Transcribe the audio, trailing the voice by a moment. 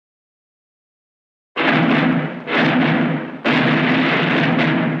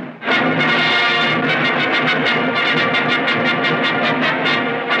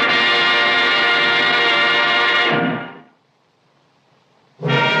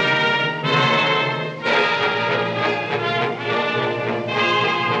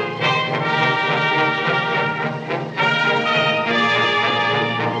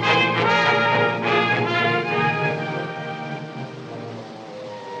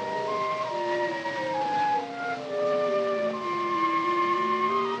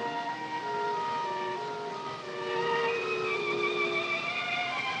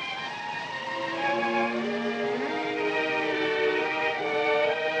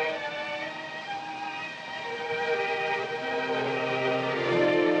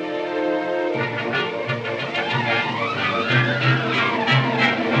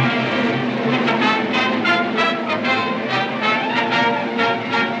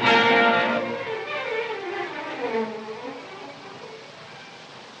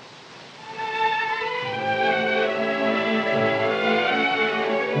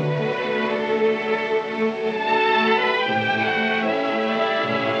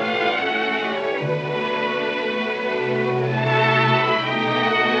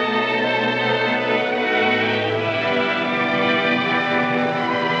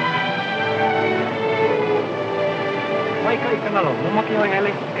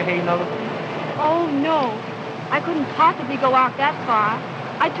Oh, no. I couldn't possibly go out that far.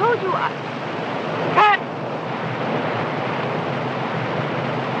 I told you I... Cut!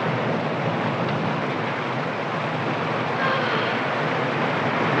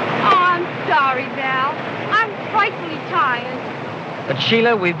 Oh, I'm sorry, Val. I'm frightfully tired. But,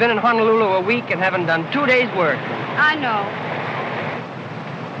 Sheila, we've been in Honolulu a week and haven't done 2 days' work. I know.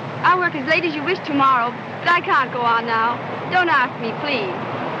 I'll work as late as you wish tomorrow, but I can't go on now. Don't ask me, please.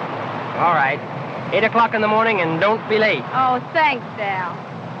 All right. 8 o'clock in the morning, and don't be late. Oh, thanks, Val.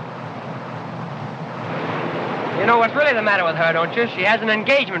 You know what's really the matter with her, don't you? She has an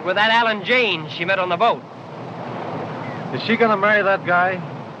engagement with that Alan Janes she met on the boat. Is she gonna marry that guy?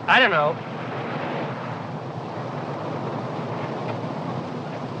 I don't know.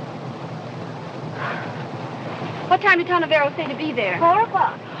 What time did Tonavero say to be there? 4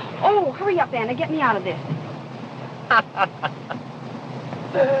 o'clock. Oh, hurry up, Anna. Get me out of this.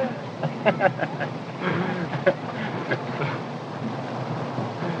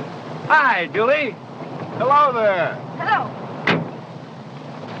 Hi, Julie. Hello there. Hello.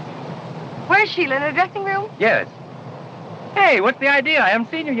 Where's Sheila? In her dressing room? Yes. Hey, what's the idea? I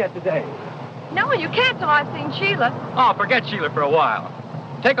haven't seen you yet today. No, you can't till I've seen Sheila. Oh, forget Sheila for a while.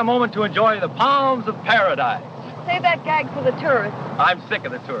 Take a moment to enjoy the palms of paradise. Save that gag for the tourists. I'm sick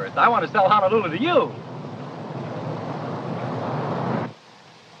of the tourists. I want to sell Honolulu to you.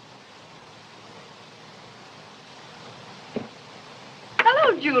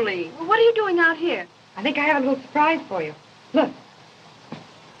 Hello, Julie. Well, what are you doing out here? I think I have a little surprise for you. Look.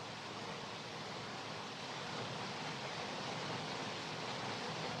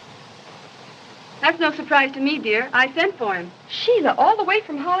 That's no surprise to me, dear. I sent for him. Sheila, all the way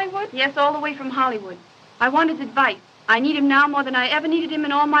from Hollywood? Yes, all the way from Hollywood. I want his advice. I need him now more than I ever needed him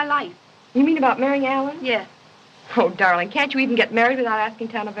in all my life. You mean about marrying Alan? Yes. Oh, darling, can't you even get married without asking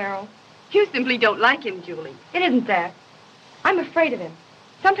Tonavero? You simply don't like him, Julie. It isn't that. I'm afraid of him.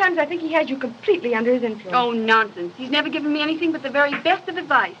 Sometimes I think he has you completely under his influence. Oh, nonsense. He's never given me anything but the very best of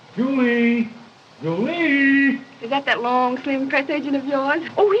advice. Julie! Julie! Is that long, slim press agent of yours?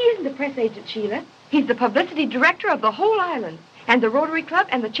 Oh, he isn't the press agent, Sheila. He's the publicity director of the whole island, and the Rotary Club,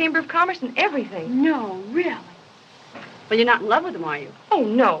 and the Chamber of Commerce, and everything. No, really? Well, you're not in love with him, are you? Oh,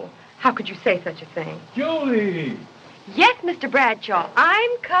 no. How could you say such a thing? Julie! Yes, Mr. Bradshaw,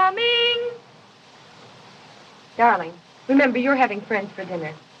 I'm coming. Darling, remember, you're having friends for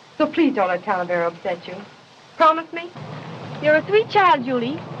dinner, so please don't let Tonavero upset you. Promise me? You're a sweet child,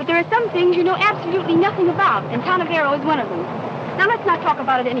 Julie, but there are some things you know absolutely nothing about, and Tonavero is one of them. Now, let's not talk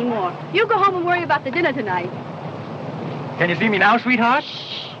about it anymore. You go home and worry about the dinner tonight. Can you see me now, sweetheart?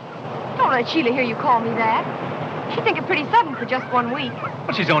 Shh. Don't let Sheila hear you call me that. She'd think it pretty sudden for just 1 week.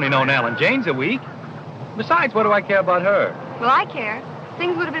 Well, she's only known Alan Janes a week. Besides, what do I care about her? Well, I care.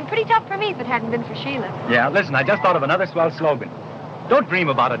 Things would have been pretty tough for me if it hadn't been for Sheila. Yeah, listen, I just thought of another swell slogan. Don't dream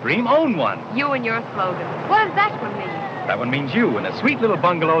about a dream, own one. You and your slogan. What does that one mean? That one means you in a sweet little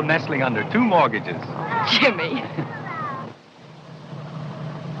bungalow nestling under 2 mortgages. Jimmy.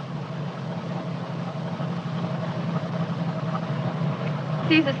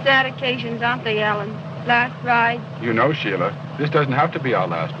 These are sad occasions, aren't they, Alan? Last ride. You know, Sheila, this doesn't have to be our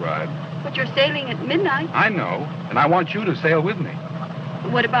last ride. But you're sailing at midnight. I know, and I want you to sail with me.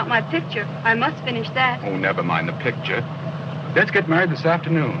 What about my picture? I must finish that. Oh, never mind the picture. Let's get married this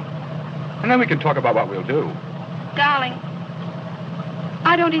afternoon, and then we can talk about what we'll do. Darling,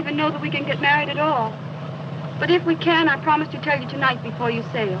 I don't even know that we can get married at all. But if we can, I promise to tell you tonight before you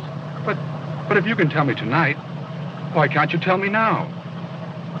sail. But if you can tell me tonight, why can't you tell me now?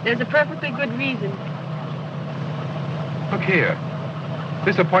 There's a perfectly good reason. Look here.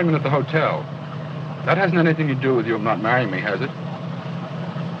 This appointment at the hotel, that hasn't anything to do with you not marrying me, has it?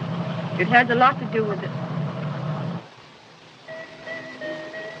 It has a lot to do with it.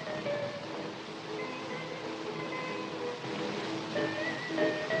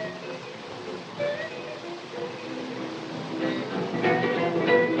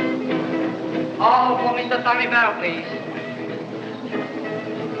 All for Mr. Tonavero, please.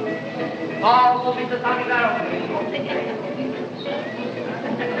 All for Mr. Tonavero, please.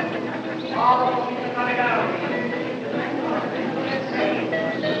 All for Mr. Tonavero, please.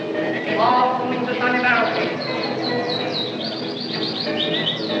 All for Mr. Tonavero, please. All for Mr. Tonavero, please.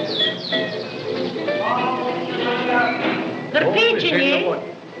 The pigeon,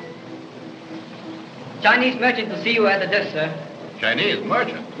 Chinese merchant to see you at the desk, sir. Chinese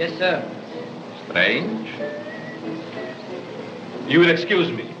merchant? Yes, sir. Strange. You will excuse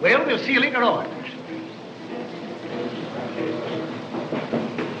me. Well, we'll see you later on.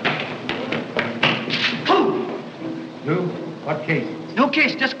 You? What case? No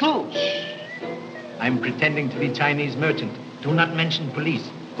case, just clues. I'm pretending to be Chinese merchant. Do not mention police.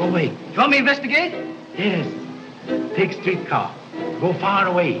 Go away. You want me to investigate? Yes. Take streetcar. Go far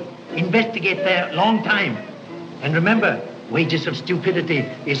away. Investigate there long time. And remember, wages of stupidity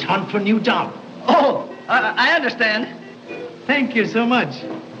is hunt for new job. Oh, I understand. Thank you so much.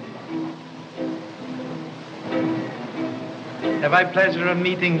 Have I pleasure of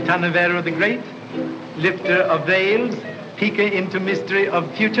meeting Tanavero the Great, lifter of veils, peeker into mystery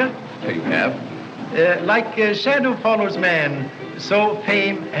of future? You have? Like shadow follows man, so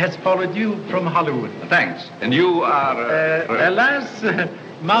fame has followed you from Hollywood. Thanks. And you are... Alas,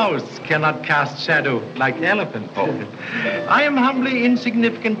 mouse cannot cast shadow like elephant. Oh. I am humbly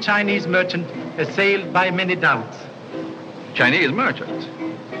insignificant Chinese merchant, assailed by many doubts. Chinese merchant.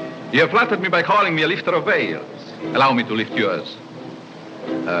 You have flattered me by calling me a lifter of veils. Allow me to lift yours.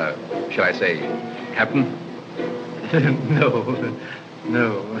 Shall I say, Captain?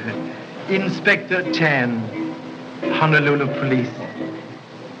 No. Inspector Chan, Honolulu Police.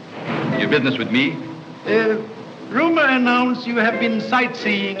 Your business with me? Rumor announced you have been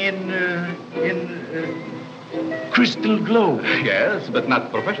sightseeing in Crystal Globe. Yes, but not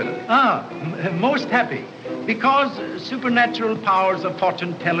professional. Most happy. Because supernatural powers of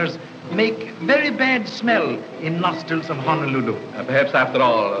fortune tellers make very bad smell in nostrils of Honolulu. Perhaps, after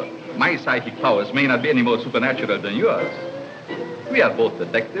all, my psychic powers may not be any more supernatural than yours. We are both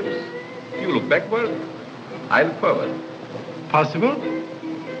detectives. You look backward, I look forward. Possible.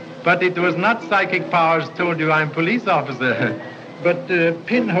 But it was not psychic powers told you I'm police officer, but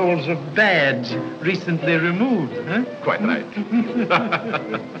pinholes of badge recently removed. Huh? Quite right.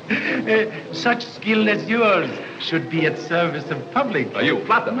 Such skill as yours should be at service of public. Are you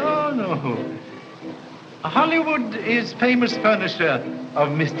flatter? No. Hollywood is famous furnisher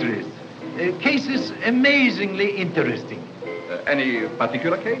of mysteries. Cases amazingly interesting. Any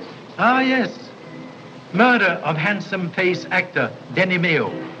particular case? Yes. Murder of handsome face actor Denny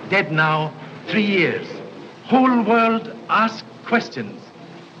Mayo, dead now 3 years. Whole world ask questions.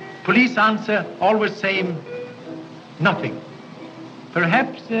 Police answer always same, nothing.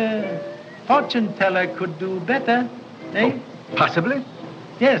 Perhaps fortune teller could do better, eh? Oh, possibly.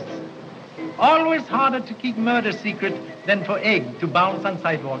 Yes. Always harder to keep murder secret than for egg to bounce on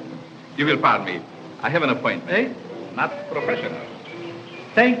sidewalk. You will pardon me. I have an appointment. Eh? Not professional.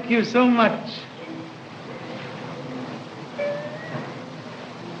 Thank you so much.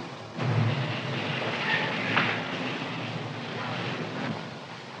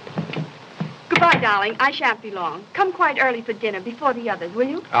 Goodbye, darling. I shan't be long. Come quite early for dinner before the others, will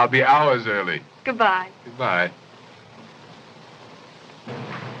you? I'll be hours early. Goodbye. Goodbye.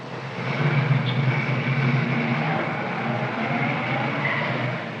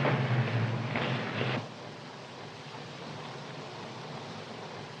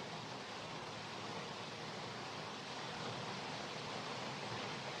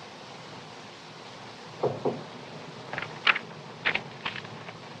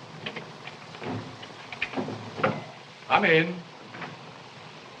 Come in.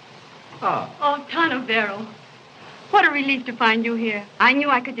 Oh, Tanavero. What a relief to find you here. I knew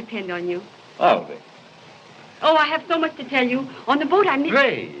I could depend on you. Always. Oh, I have so much to tell you. On the boat, I met...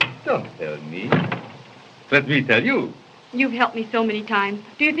 Ray, don't tell me. Let me tell you. You've helped me so many times.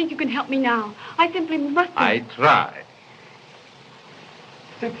 Do you think you can help me now? I simply must... I try.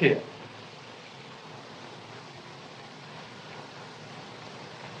 Sit here.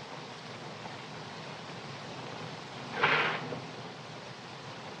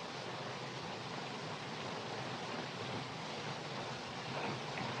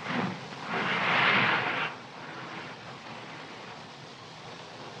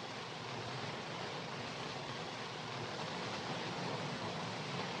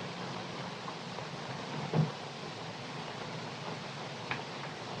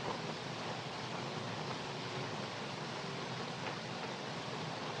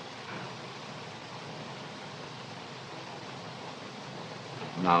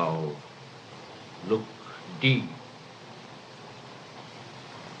 Now, look deep.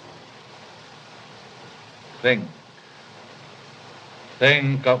 Think.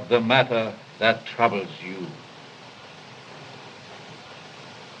 Think of the matter that troubles you.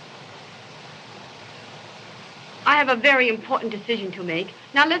 I have a very important decision to make.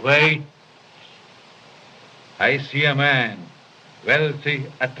 Now, let's... Wait. I see a man, wealthy,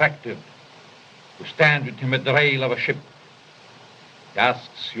 attractive, who stands with him at the rail of a ship. He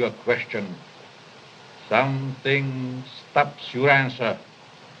asks you a question. Something stops your answer.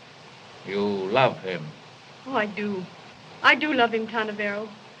 You love him. Oh, I do. I do love him, Tanavero.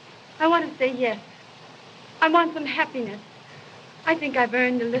 I want to say yes. I want some happiness. I think I've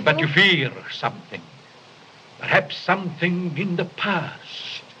earned a little. But you fear something. Perhaps something in the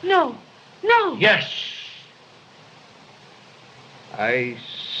past. No. No. Yes. I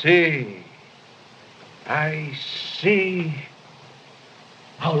see. I see.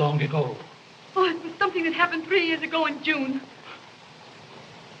 How long ago? Oh, it was something that happened 3 years ago in June.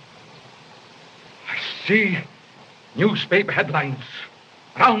 I see newspaper headlines.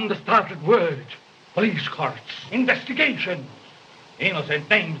 Round the startled world. Police courts. Investigations. Innocent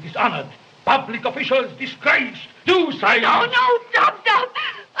names dishonored. Public officials disgraced. Do silence. No, stop.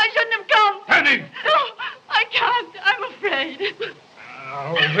 I shouldn't have come. Penny! No, I can't. I'm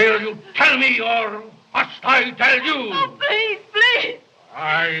afraid. Will you tell me, or must I tell you? Oh, please.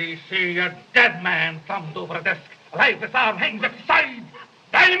 I see a dead man thumbed over a desk. A lifeless arm hangs at his side.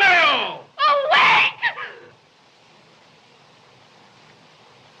 Danny Mayo! Oh, wait!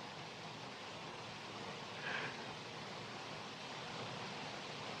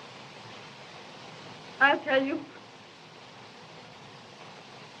 I'll tell you.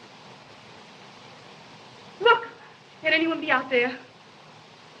 Look! Can anyone be out there?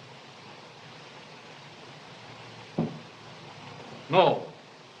 No.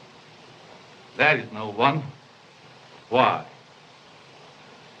 There is no one. Why?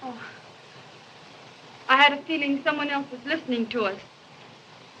 Oh. I had a feeling someone else was listening to us.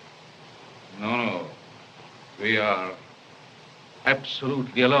 No. We are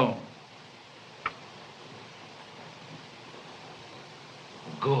absolutely alone.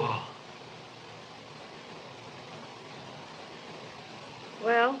 Go.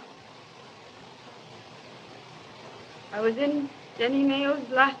 Well, I was in Denny Mayo's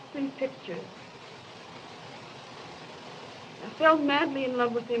last 3 pictures. I fell madly in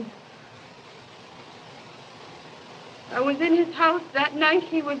love with him. I was in his house that night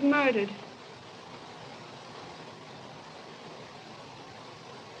he was murdered.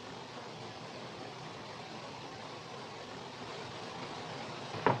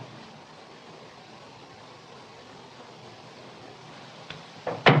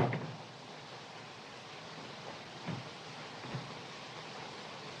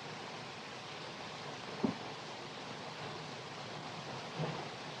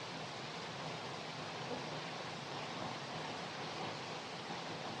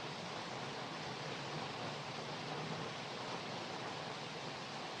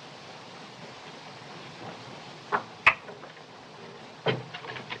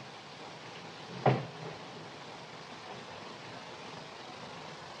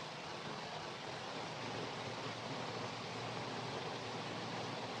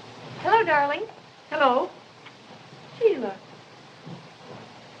 Hello, darling. Hello. Sheila.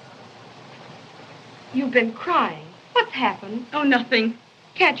 You've been crying. What's happened? Oh, nothing.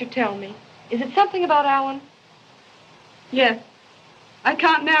 Can't you tell me? Is it something about Alan? Yes. I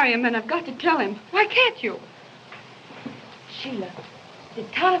can't marry him, and I've got to tell him. Why can't you? Sheila,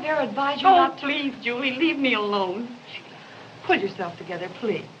 did Talavera advise you not to... Oh, please, Julie, leave me alone. Sheila, pull yourself together,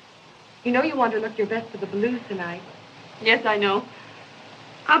 please. You know you want to look your best for the blues tonight. Yes, I know.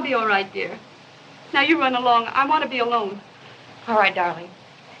 I'll be all right, dear. Now, you run along. I want to be alone. All right, darling.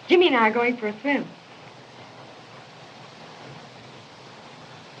 Jimmy and I are going for a swim.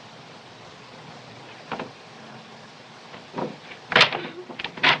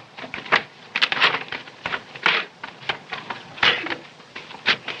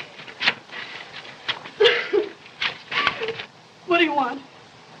 What do you want?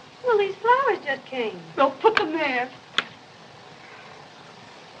 Well, these flowers just came. Well, put them there.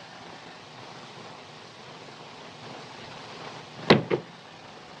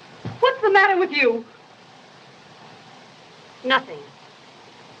 What's the matter with you? Nothing.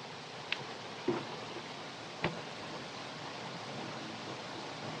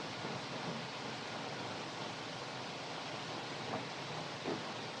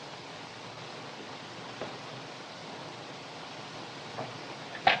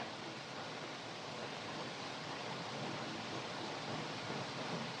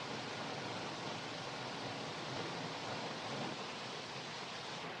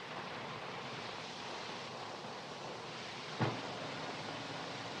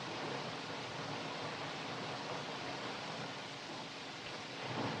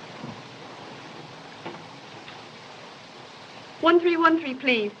 "1313,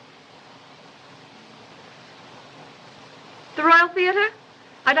 please. The Royal Theater?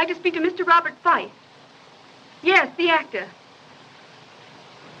 I'd like to speak to Mr. Robert Fife. Yes, the actor.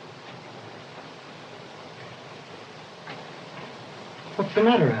 What's the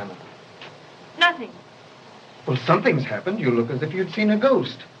matter, Anna? Nothing. Well, something's happened. You look as if you'd seen a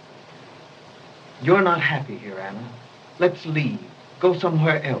ghost. You're not happy here, Anna. Let's leave. Go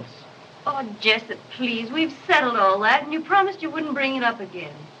somewhere else. Oh, Jessup, please. We've settled all that, and you promised you wouldn't bring it up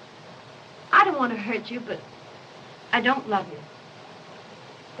again. I don't want to hurt you, but I don't love you.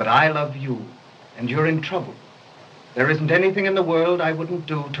 But I love you, and you're in trouble. There isn't anything in the world I wouldn't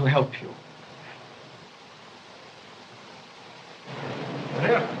do to help you. An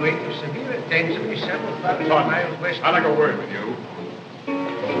earthquake of severe intensity several thousand miles west. I'd like a word with you.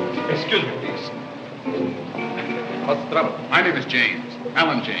 Excuse me, please. What's the trouble? My name is James,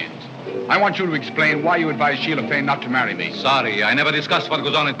 Alan James. I want you to explain why you advised Sheila Fane not to marry me. Sorry, I never discussed what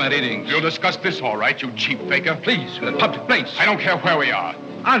goes on at my readings. You'll discuss this, all right, you cheap faker. Please, in a public place. I don't care where we are.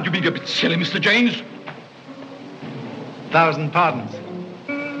 Aren't you being a bit silly, Mr. James? 1,000 pardons.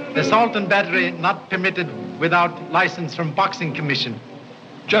 Assault and battery not permitted without license from Boxing Commission.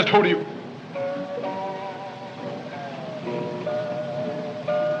 Just who do you...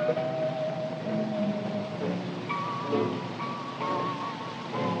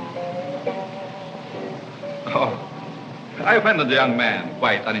 Oh, I offended the young man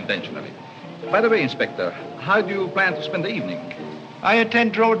quite unintentionally. By the way, Inspector, how do you plan to spend the evening? I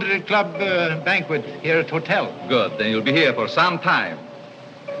attend Rotary Club banquet here at hotel. Good, then you'll be here for some time.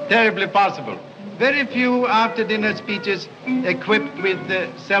 Terribly possible. Very few after-dinner speeches equipped with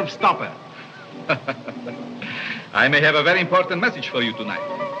self-stopper. I may have a very important message for you tonight.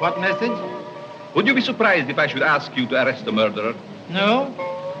 What message? Would you be surprised if I should ask you to arrest the murderer? No.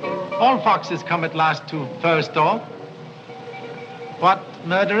 All foxes come at last to first off. What,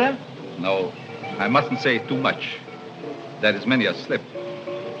 murderer? No, I mustn't say too much. There is many a slip.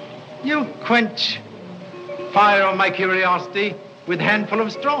 You quench fire of my curiosity with a handful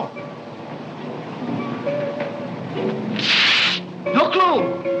of straw. No clue.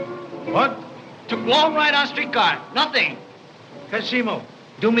 What? Took long ride on streetcar. Nothing. Cashimo,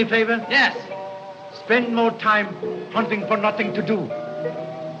 do me a favor? Yes. Spend more time hunting for nothing to do.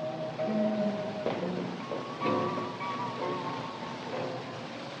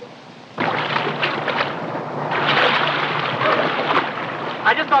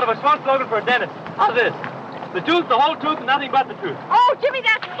 I just thought of a smart slogan for a dentist. How's this? The tooth, the whole tooth, and nothing but the tooth. Oh, Jimmy,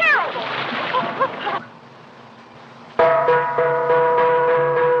 that's terrible.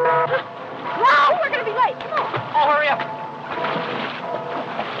 Wow, we're going to be late. Come on. Oh, hurry up.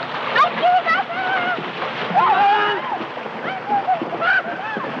 Don't do that.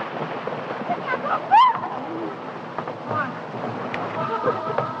 Listen.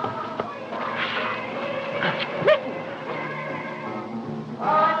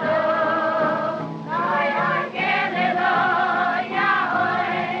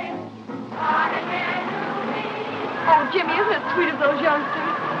 Oh, Jimmy, isn't it sweet of those youngsters?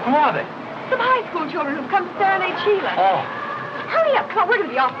 Who are they? Some high school children who've come to serenade Sheila. Oh. Hurry up, come on, we're going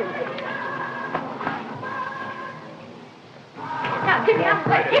to be off in a minute. Now, Jimmy, I'm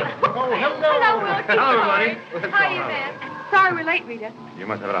late. Oh, Hello, Will. Hello, everybody. How are you, man? Sorry we're late, Rita. You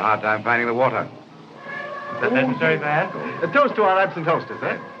must have had a hard time finding the water. Is that necessary, Van? A toast to our absent hostess,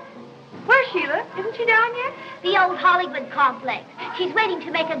 eh? Where's Sheila? Isn't she down yet? The old Hollywood complex. She's waiting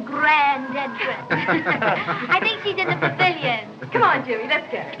to make a grand entrance. I think she's in the pavilion. Come on, Jimmy,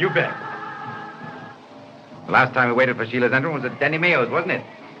 let's get her. You bet. The last time we waited for Sheila's entrance was at Denny Mayo's, wasn't it?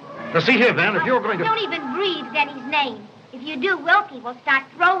 Now, see here, Van, if you're going to... Don't even breathe Denny's name. If you do, Wilkie will start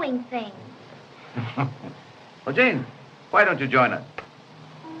throwing things. Well, Jane, why don't you join us?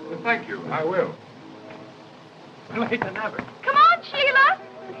 Well, thank you. I will. We'll hate to have it. Come on, Sheila.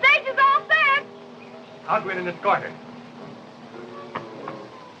 The stage is all set. I'll go in and escort her.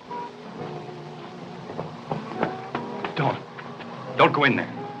 Don't go in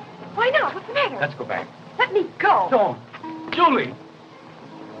there. Why not? What's the matter? Let's go back. Let me go. Don't. Julie.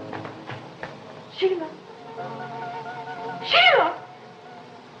 Sheila. Sheila!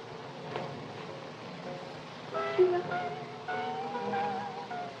 Sheila.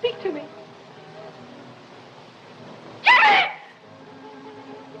 Speak to me. Jimmy!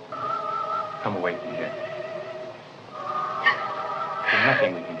 Come away from here. There's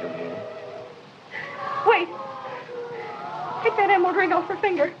nothing we can do here. Wait. Take that emerald ring off her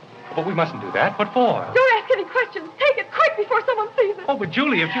finger. But we mustn't do that. What for? Don't ask any questions. Take it quick before someone sees it. Oh, but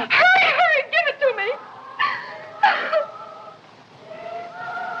Julie, if you... Hurry, give it to me.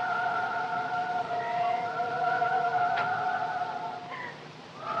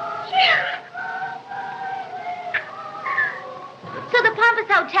 So the Pompous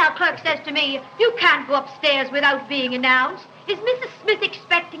Hotel clerk says to me, you can't go upstairs without being announced. Is Mrs. Smith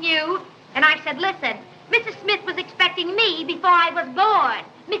expecting you? And I said, listen, Mrs. Smith was expecting me before I was born.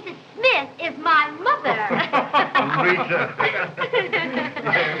 Mrs. Smith is my mother. Rita.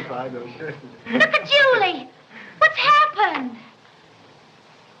 Look at Julie. What's happened?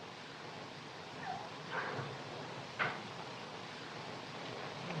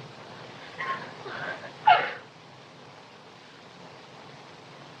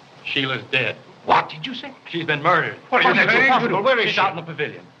 Sheila's dead. What did you say? She's been murdered. What are you saying? Impossible. Where is She's she? out in the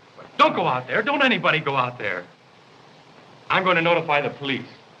pavilion. Don't go out there. Don't anybody go out there. I'm going to notify the police.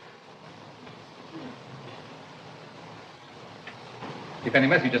 If any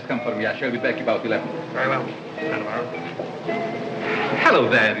messages come for me, I shall be back about 11. Very well. Hello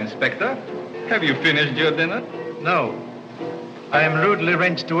there, Inspector. Have you finished your dinner? No. I am rudely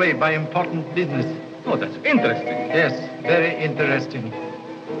wrenched away by important business. Oh, that's interesting. Yes, very interesting.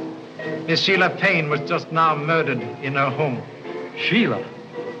 Miss Sheila Payne was just now murdered in her home. Sheila?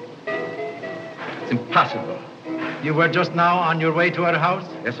 It's impossible. You were just now on your way to her house?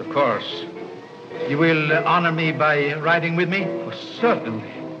 Yes, of course. You will honor me by riding with me? Oh, certainly.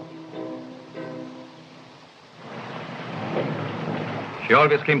 She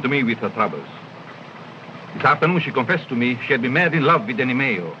always came to me with her troubles. This afternoon, she confessed to me she had been mad in love with Danny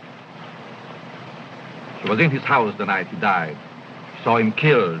Mayo. She was in his house the night he died. She saw him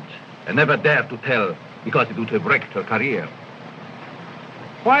killed and never dared to tell because it would have wrecked her career.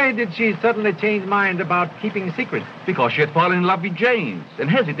 Why did she suddenly change mind about keeping secret? Because she had fallen in love with James and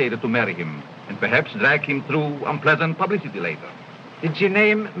hesitated to marry him and perhaps drag him through unpleasant publicity later. Did she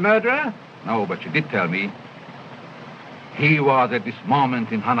name murderer? No, but she did tell me he was at this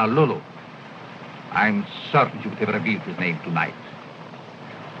moment in Honolulu. I'm certain she would have revealed his name tonight.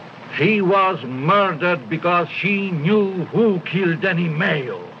 She was murdered because she knew who killed Danny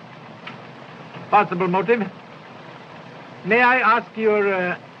Mayo. Possible motive? May I ask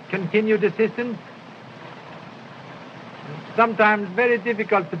your continued assistance? Sometimes very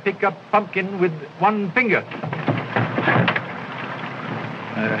difficult to pick up pumpkin with one finger.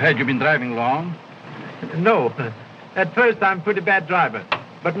 Had you been driving long? No. At first, I'm a pretty bad driver.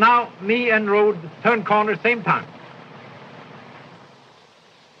 But now, me and road turn corner same time.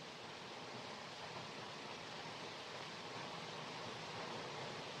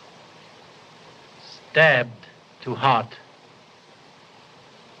 Stabbed to heart.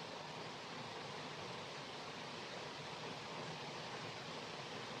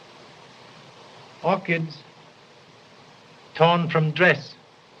 Orchids torn from dress,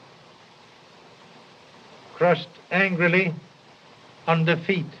 crushed angrily under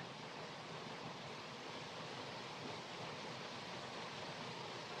feet.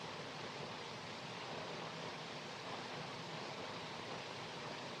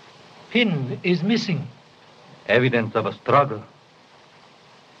 Pin is missing. Evidence of a struggle.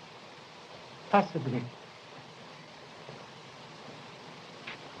 Possibly.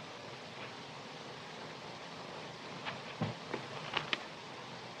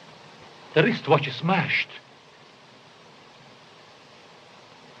 The wristwatch is smashed.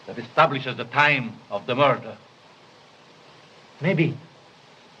 That establishes the time of the murder. Maybe.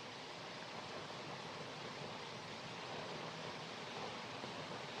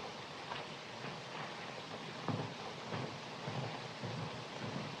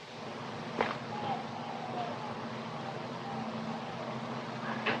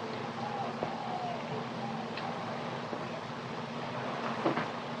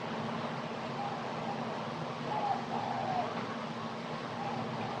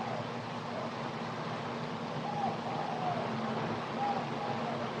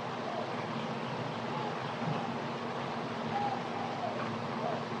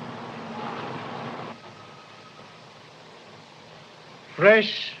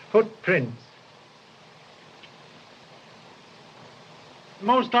 Fresh footprints.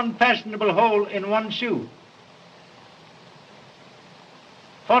 Most unfashionable hole in one shoe.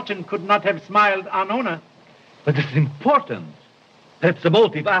 Fortune could not have smiled on owner. But this is important. Perhaps the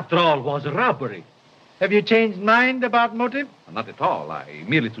motive, after all, was robbery. Have you changed mind about motive? Not at all. I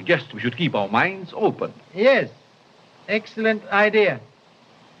merely suggest we should keep our minds open. Yes. Excellent idea.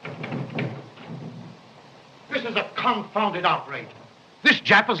 This is a confounded outrage. This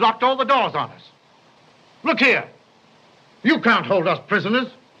Jap has locked all the doors on us. Look here. You can't hold us prisoners.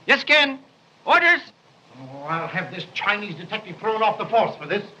 Yes, Ken. Orders. Oh, I'll have this Chinese detective thrown off the force for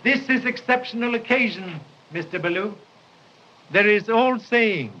this. This is exceptional occasion, Mr. Bela. There is old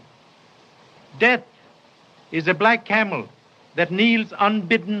saying, death is a black camel that kneels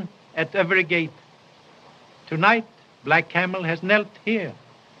unbidden at every gate. Tonight, Black Camel has knelt here.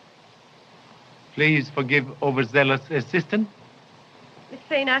 Please forgive overzealous assistant. Miss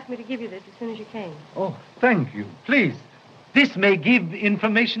Payne asked me to give you this as soon as you came. Oh, thank you. Please. This may give the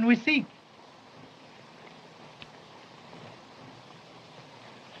information we seek.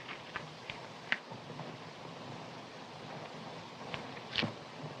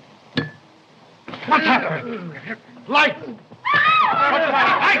 What's happening? Lights! What's the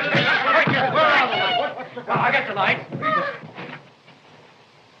matter? Lights! Where are the lights? I got the lights.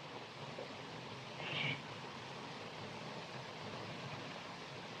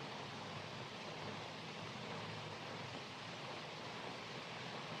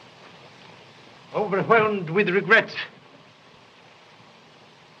 Overwhelmed with regrets.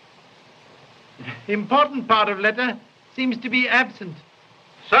 Important part of letter seems to be absent.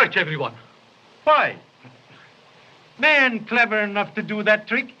 Search everyone. Why? Man clever enough to do that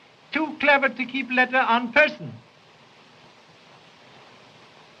trick. Too clever to keep letter on person.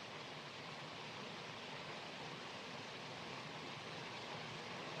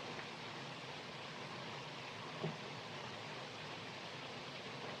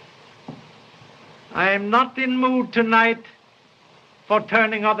 I am not in mood tonight for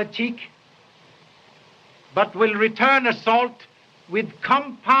turning other cheek, but will return assault with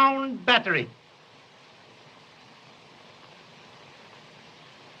compound battery.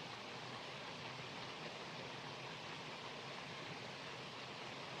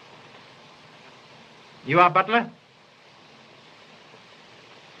 You are butler?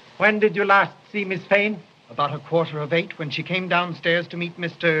 When did you last see Miss Fane? About 7:15 when she came downstairs to meet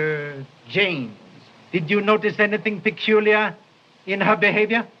Mr. James. Did you notice anything peculiar in her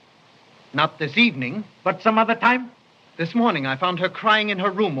behavior? Not this evening. But some other time? This morning I found her crying in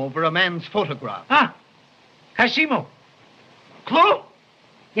her room over a man's photograph. Ah, Kashimo. Clue?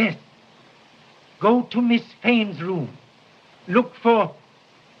 Yes. Go to Miss Fane's room. Look for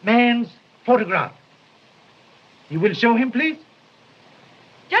man's photograph. You will show him, please?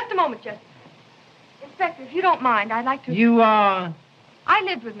 Just a moment, Jesse. Inspector, if you don't mind, I'd like to... You are... I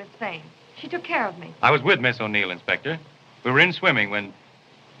lived with Miss Fane. She took care of me. I was with Miss O'Neill, Inspector. We were in swimming when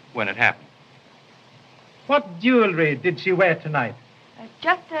it happened. What jewelry did she wear tonight?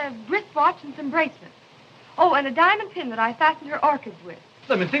 Just a wristwatch and some bracelets. Oh, and a diamond pin that I fastened her orchids with.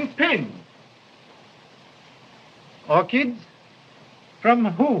 The missing pin. Orchids? From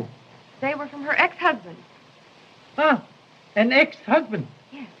who? They were from her ex-husband. Ah, an ex-husband?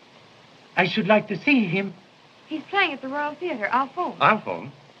 Yes. I should like to see him. He's playing at the Royal Theater. I'll phone. I'll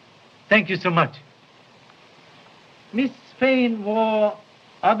phone. Thank you so much. Miss Fane wore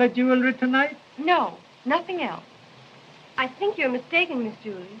other jewelry tonight? No, nothing else. I think you're mistaken, Miss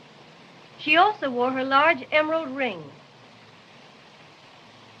Julie. She also wore her large emerald ring.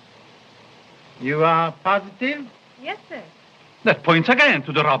 You are positive? Yes, sir. That points again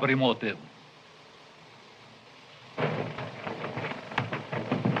to the robbery motive.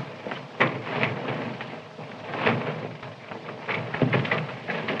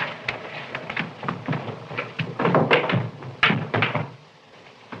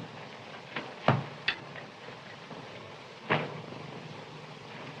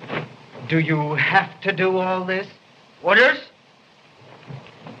 Do you have to do all this? Orders?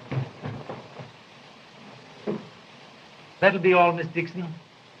 That'll be all, Miss Dixon.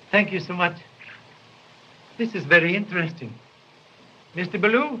 Thank you so much. This is very interesting. Mr.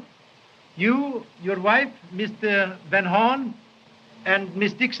 Ballou, you, your wife, Mr. Van Horn, and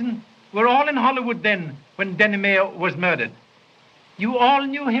Miss Dixon were all in Hollywood then when Denny Mayo was murdered. You all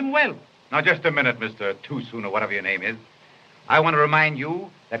knew him well. Now, just a minute, Mr. Too Soon, or whatever your name is. I want to remind you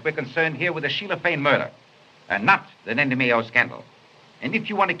that we're concerned here with the Sheila Fane murder and not the Denny Mayo scandal. And if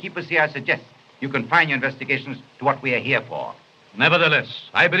you want to keep us here, I suggest you confine your investigations to what we are here for. Nevertheless,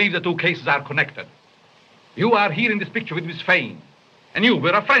 I believe the two cases are connected. You are here in this picture with Miss Fane, and you were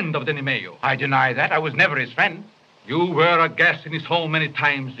a friend of Denny Mayo. I deny that. I was never his friend. You were a guest in his home many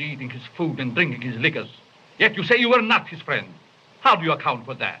times, eating his food and drinking his liquors. Yet you say you were not his friend. How do you account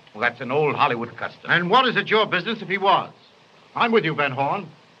for that? Well, that's an old Hollywood custom. And what is it your business if he was? I'm with you, Van Horn.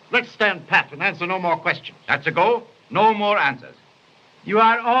 Let's stand pat and answer no more questions. That's a go. No more answers. You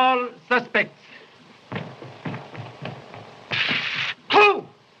are all suspects. Clue!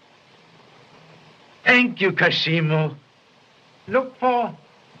 Thank you, Kashimo. Look for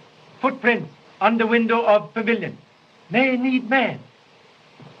footprints on the window of pavilion. May need man.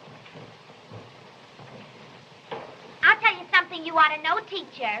 I'll tell you something you ought to know,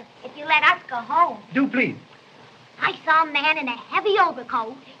 teacher, if you let us go home. Do please. I saw a man in a heavy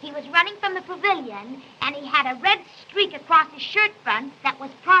overcoat. He was running from the pavilion, and he had a red streak across his shirt front that was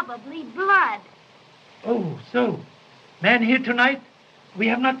probably blood. Oh, so. Man here tonight we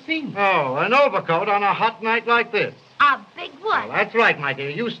have not seen. Oh, an overcoat on a hot night like this. A big one. Well, that's right, my dear.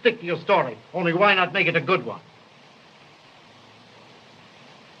 You stick to your story. Only why not make it a good one?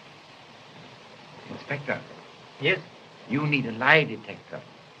 Inspector. Yes? You need a lie detector.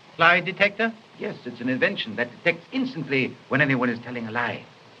 Lie detector? Yes, it's an invention that detects instantly when anyone is telling a lie.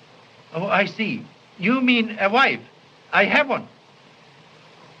 Oh, I see. You mean a wife. I have one.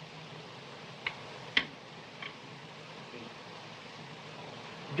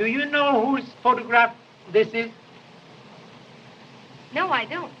 Do you know whose photograph this is? No, I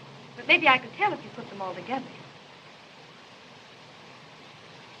don't. But maybe I could tell if you put them all together.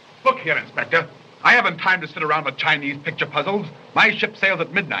 Look here, Inspector. I haven't time to sit around with Chinese picture puzzles. My ship sails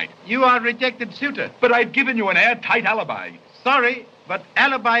at midnight. You are rejected suitor. But I've given you an airtight alibi. Sorry, but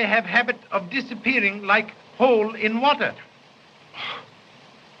alibi have habit of disappearing like hole in water.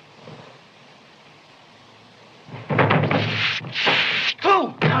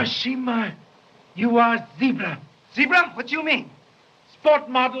 Clue! Kashima, you are zebra. Zebra? What do you mean? Sport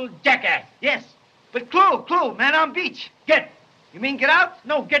model jackass. Yes. But clue, man on beach. Get. You mean get out?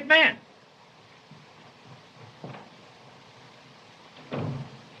 No, get man.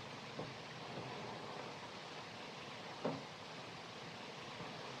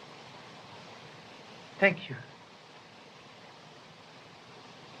 Thank you.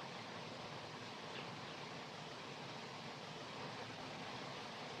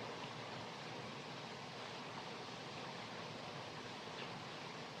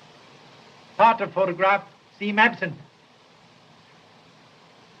 Part of photograph seem absent.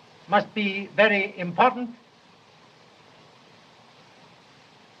 Must be very important.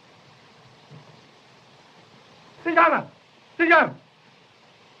 Sit down. Sit down.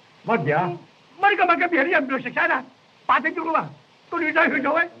 Mất vậy? Mấy cái mà cái biển em được sạch sẽ nè. Bà thấy chưa mà? Có đi ra hưởng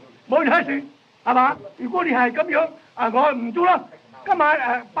rồi. Mỗi thế gì? À bà, nếu có đi hay cấm dưỡng, gọi chú đó. Cái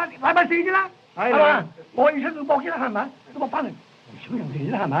mà phải bác sĩ chứ đó. À bà, mỗi ý sẽ bọc chứ đó hả mà? Tôi bọc phát này. શુંយ៉ាងនេះ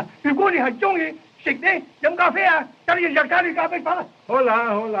ហ่าម៉ាពីគួរនេះឲ្យចង់នេះសិកនេះខ្ញុំកាហ្វេចានេះយកចានេះកាហ្វេប៉ាហូ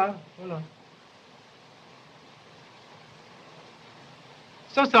ឡា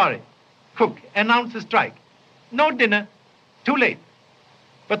So sorry. Cook, announce a strike. No dinner. Too late.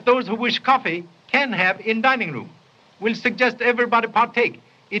 But those who wish coffee can have in dining room. We'll suggest everybody partake.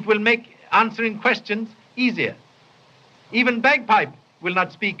 It will make answering questions easier. Even bagpipe will not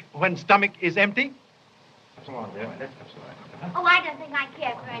speak when stomach is empty. Come on, dear. Let's have some. Oh, I don't think I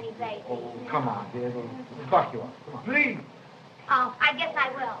care for any baby. Oh, come on, dear. Fuck you up. Come on. Please. Oh, I guess I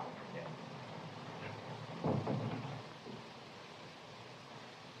will.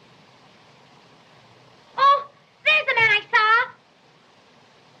 Oh, there's the man I saw.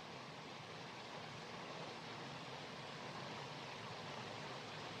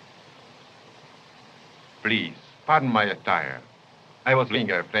 Please, pardon my attire. I was being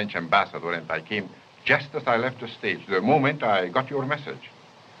a French ambassador and I came just as I left the stage, the moment I got your message.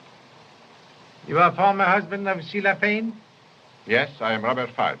 You are former husband of Sheila Payne? Yes, I am Robert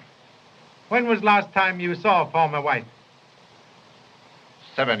Five. When was last time you saw a former wife?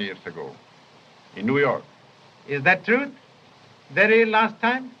 7 years ago, in New York. Is that truth? Very last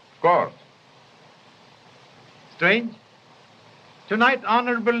time? Of course. Strange. Tonight,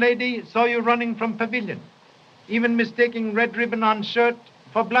 honorable lady saw you running from pavilion, even mistaking red ribbon on shirt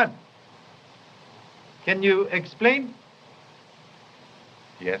for blood. Can you explain?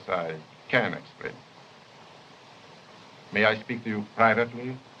 Yes, I can explain. May I speak to you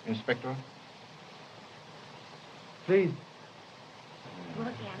privately, Inspector? Please.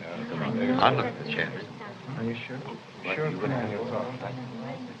 I'll look at the chair. Are you sure? Sure.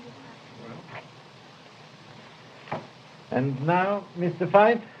 And now, Mr.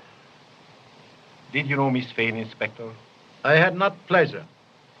 Five? Did you know Miss Fane, Inspector? I had not pleasure.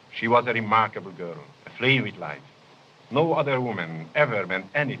 She was a remarkable girl, aflame with life. No other woman ever meant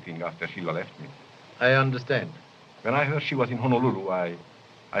anything after Sheila left me. I understand. When I heard she was in Honolulu, I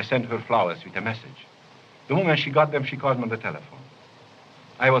sent her flowers with a message. The moment she got them, she called me on the telephone.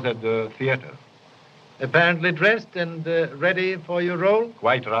 I was at the theater. Apparently dressed and ready for your role?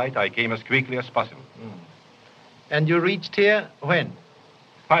 Quite right. I came as quickly as possible. And you reached here when?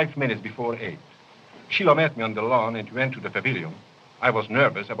 5 minutes before 8. Sheila met me on the lawn and we went to the pavilion. I was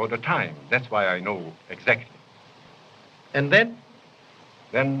nervous about the time. That's why I know exactly. And then?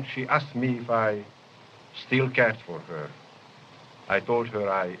 Then she asked me if I still cared for her. I told her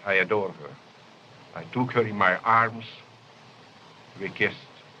I adore her. I took her in my arms. We kissed.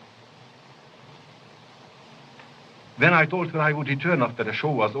 Then I told her I would return after the show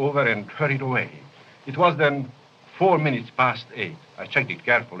was over and hurried away. It was then 4 minutes past 8. I checked it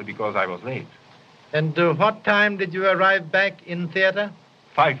carefully because I was late. And what time did you arrive back in theater?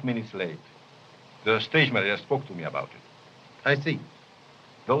 5 minutes late. The stage manager spoke to me about it. I see.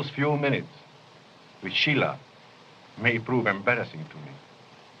 Those few minutes with Sheila may prove embarrassing to me.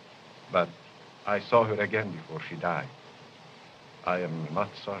 But I saw her again before she died. I am not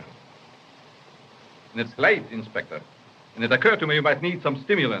sorry. It's late, Inspector. And it occurred to me you might need some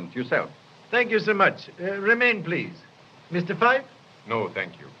stimulant yourself. Thank you so much. Remain, please. Mr. Five? No,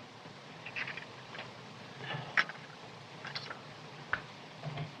 thank you.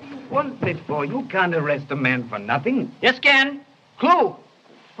 What's it for? You can't arrest a man for nothing. Yes, can. Clue.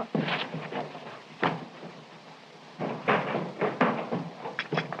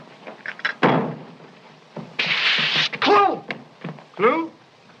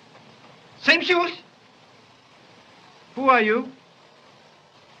 are you?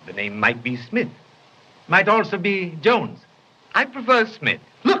 The name might be Smith. Might also be Jones. I prefer Smith.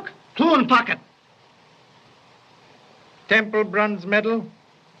 Look, clue in pocket. Temple bronze medal.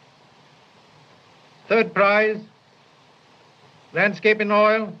 Third prize. Landscape in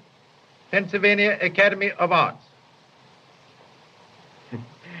oil. Pennsylvania Academy of Arts.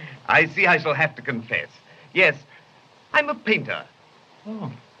 I see I shall have to confess. Yes, I'm a painter.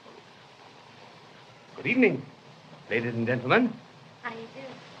 Oh. Good evening, ladies and gentlemen. How do you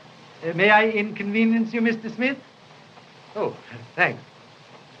do? May I inconvenience you, Mr. Smith? Oh, thanks.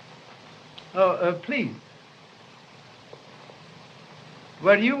 Oh, please.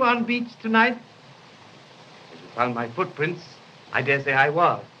 Were you on beach tonight? As you found my footprints, I dare say I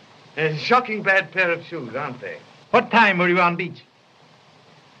was. A shocking bad pair of shoes, aren't they? What time were you on beach?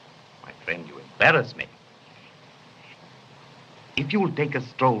 My friend, you embarrass me. If you'll take a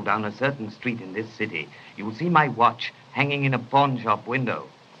stroll down a certain street in this city, you'll see my watch hanging in a pawn shop window.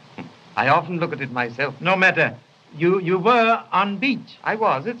 I often look at it myself. No matter. You were on beach. I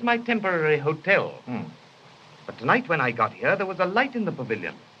was. It's my temporary hotel. But tonight when I got here, there was a light in the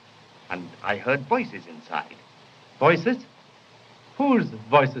pavilion. And I heard voices inside. Voices? Whose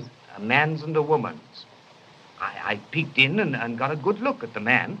voices? A man's and a woman's. I peeked in and got a good look at the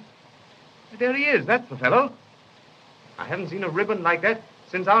man. There he is. That's the fellow. I haven't seen a ribbon like that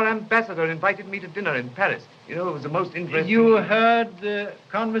since our ambassador invited me to dinner in Paris. You know, it was the most interesting... You heard the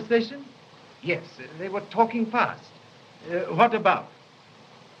conversation? Yes, they were talking fast. What about?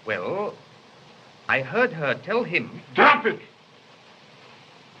 Well, I heard her tell him... Drop it!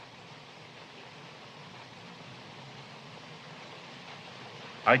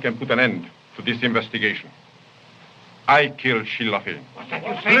 I can put an end to this investigation. I killed Sheila Fane.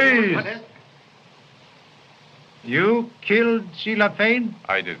 Please. You killed Sheila Fane?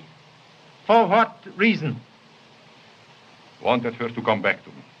 I did. For what reason? Wanted her to come back to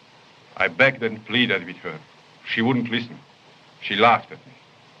me. I begged and pleaded with her. She wouldn't listen. She laughed at me.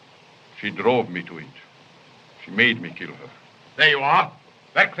 She drove me to it. She made me kill her. There you are.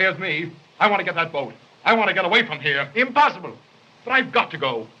 That clears me. I want to get that boat. I want to get away from here. Impossible. But I've got to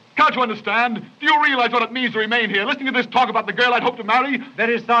go. Can't you understand? Do you realize what it means to remain here, listening to this talk about the girl I'd hoped to marry?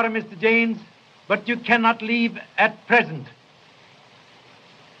 Very sorry, Mr. James, but you cannot leave at present.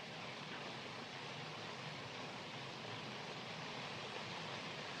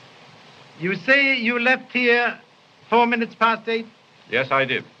 You say you left here 4 minutes past 8? Yes, I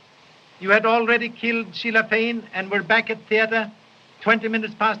did. You had already killed Sheila Fane and were back at theater 20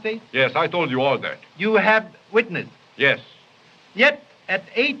 minutes past 8? Yes, I told you all that. You have witnessed? Yes. Yet at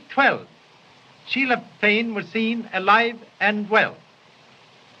 8:12, Sheila Fane was seen alive and well.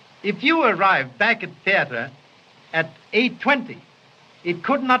 If you arrived back at theater at 8:20, it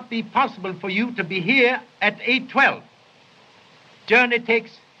could not be possible for you to be here at 8:12. Journey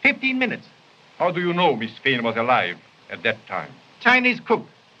takes 15 minutes. How do you know Miss Fane was alive at that time? Chinese cook,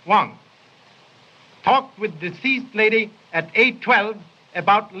 Wang, talked with deceased lady at 8:12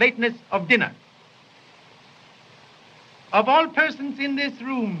 about lateness of dinner. Of all persons in this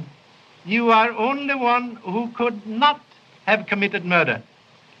room, you are only one who could not have committed murder.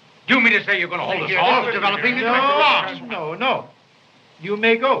 Do you mean to say you're going to hold us off? Developing No. You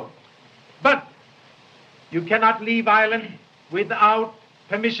may go. But you cannot leave Ireland without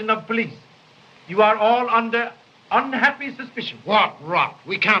permission of police. You are all under unhappy suspicion. What rot.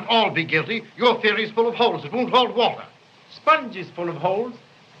 We can't all be guilty. Your theory's full of holes. It won't hold water. Sponge is full of holes.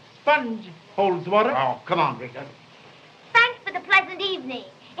 Sponge holds water. Oh, come on, Rita. Thanks for the pleasant evening.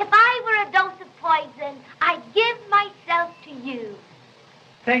 If I were a dose of poison, I'd give myself to you.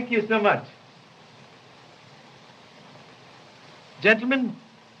 Thank you so much. Gentlemen,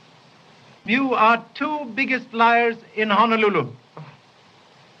 you are two biggest liars in Honolulu.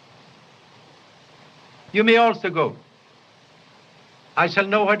 You may also go. I shall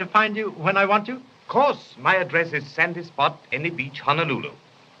know where to find you when I want you. Of course, my address is Sandy Spot, Any Beach, Honolulu.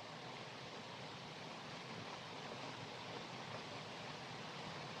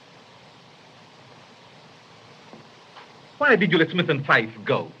 Why did you let Smith and Fife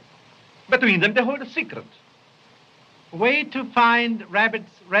go? Between them, they hold a secret. Way to find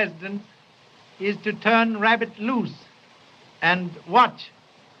Rabbit's residence is to turn Rabbit loose and watch.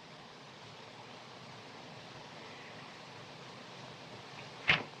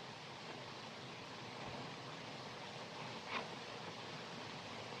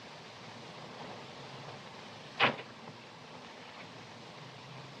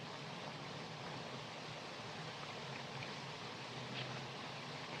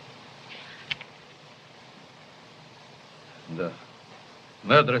 The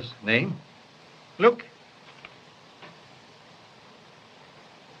murderer's name? Look.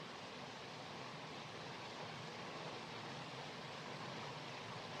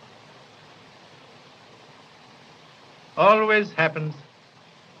 always happens.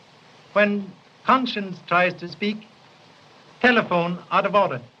 When conscience tries to speak, telephone out of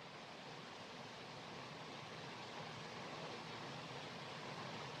order.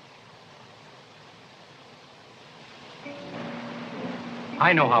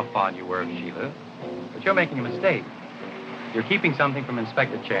 I know how fond you were of Sheila, but you're making a mistake. You're keeping something from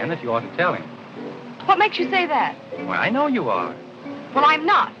Inspector Chan that you ought to tell him. What makes you say that? Well, I know you are. Well, I'm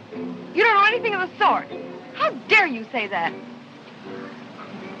not. You don't know anything of the sort. How dare you say that?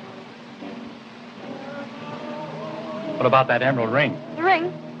 What about that emerald ring? The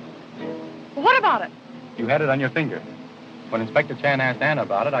ring? Well, what about it? You had it on your finger. When Inspector Chan asked Anna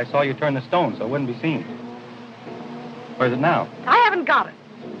about it, I saw you turn the stone so it wouldn't be seen. Where's it now? I haven't got it.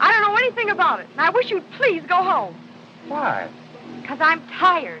 I don't know anything about it. And I wish you'd please go home. Why? Because I'm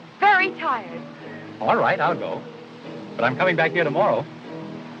tired. Very tired. All right, I'll go. But I'm coming back here tomorrow.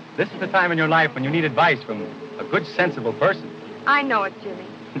 This is the time in your life when you need advice from a good, sensible person. I know it, Jimmy.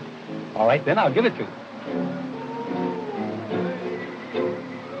 All right, then I'll give it to you.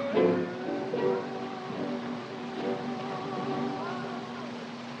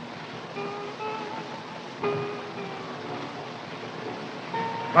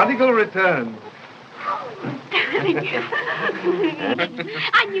 Prodigal return.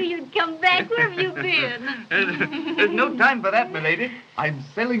 I knew you'd come back. Where have you been? There's no time for that, milady. I'm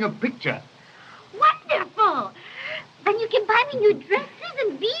selling a picture. Wonderful. Then you can buy me new dresses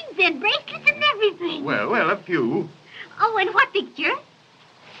and beads and bracelets and everything. Well, a few. Oh, and what picture?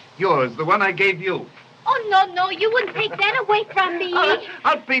 Yours, the one I gave you. Oh, no, you wouldn't take that away from me.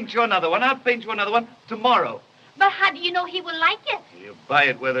 I'll paint you another one. I'll paint you another one tomorrow. But how do you know he will like it? You buy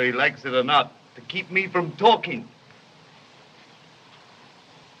it whether he likes it or not, to keep me from talking.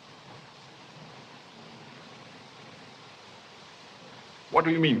 What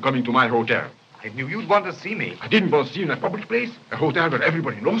do you mean, coming to my hotel? I knew you'd want to see me. I didn't want to see you in a public place. A hotel where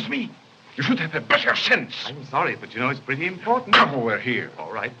everybody knows me. You should have a better sense. I'm sorry, but you know it's pretty important. Come over here.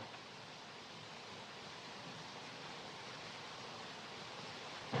 All right.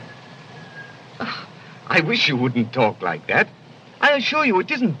 I wish you wouldn't talk like that. I assure you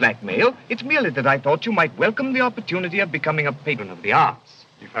it isn't blackmail. It's merely that I thought you might welcome the opportunity of becoming a patron of the arts.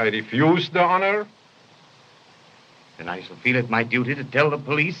 If I refuse the honor? Then I shall feel it my duty to tell the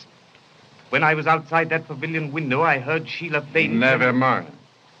police. When I was outside that pavilion window, I heard Sheila Fane... Never mind.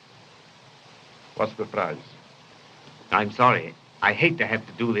 What's the price? I'm sorry. I hate to have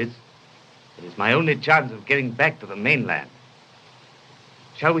to do this. It is my only chance of getting back to the mainland.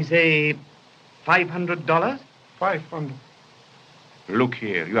 Shall we say $500? 500. Look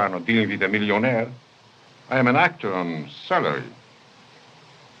here, you are not dealing with a millionaire. I am an actor on salary.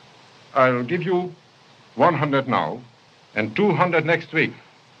 I'll give you 100 now and 200 next week.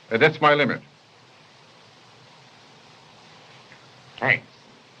 That's my limit. Thanks.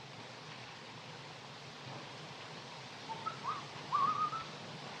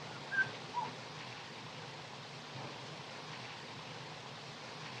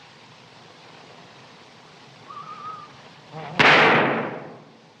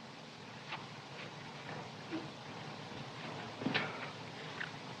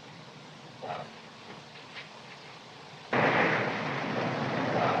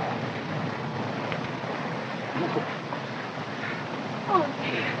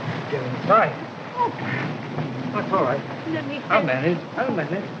 Get inside. That's all right. Let me I'll manage.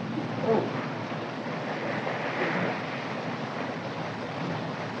 Oh.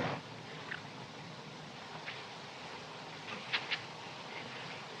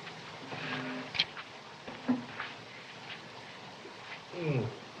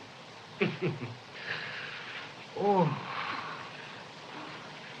 Oh.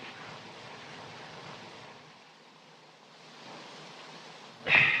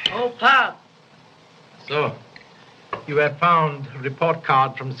 Oh, Pop. So, you have found a report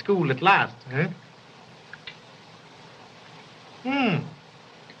card from school at last, eh?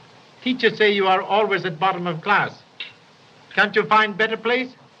 Teachers say you are always at bottom of class. Can't you find better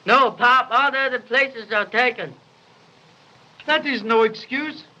place? No, Pop. All the other places are taken. That is no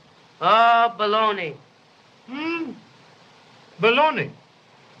excuse. Oh, baloney. Baloney.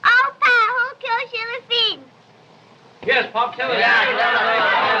 Oh, Pa, who killed Sheila Fane? Yes, Pop, tell us.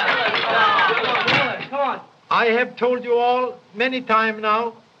 Come on. I have told you all many times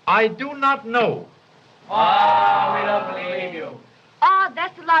now, I do not know. Oh, we don't believe you. Oh,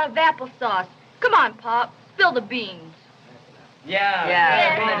 that's a lot of applesauce. Come on, Pop. Spill the beans.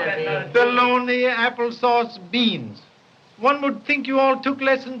 Yeah. Bologna, applesauce, beans. One would think you all took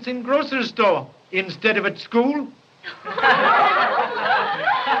lessons in grocery store instead of at school.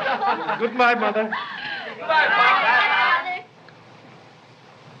 Goodbye, Mother. Goodbye, Pop.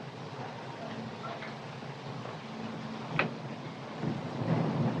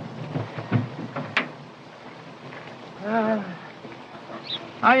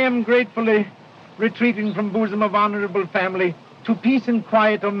 I am gratefully retreating from bosom of honorable family to peace and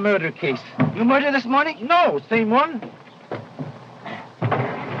quiet of murder case. You murdered this morning? No, same one.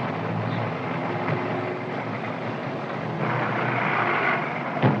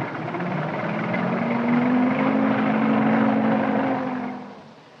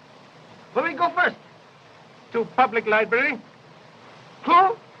 Where we go first? To public library.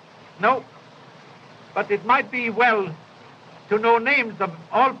 Clue? No. But it might be well to know names of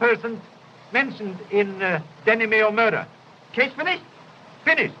all persons mentioned in Denny Mayo murder. Case finished?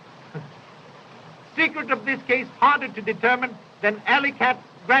 Finished. Secret of this case harder to determine than Alley Cat's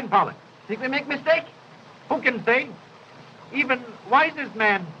grandfather. Think we make mistake? Who can say? Even wisest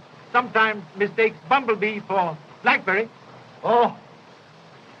man sometimes mistakes bumblebee for blackberry. Oh.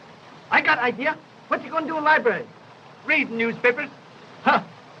 I got idea. What you gonna do in library? Read newspapers. Huh.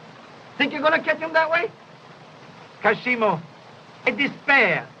 Think you're gonna catch him that way? Kashimo, I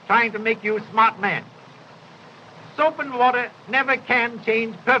despair trying to make you a smart man. Soap and water never can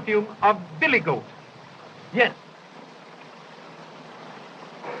change perfume of billy goat. Yes.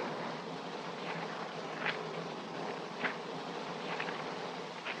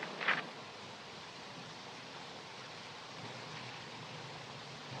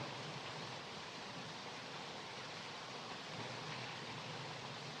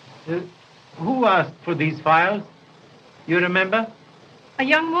 Who asked for these files? You remember? A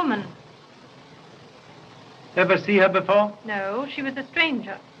young woman. Ever see her before? No, she was a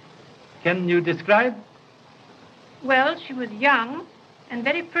stranger. Can you describe? Well, she was young and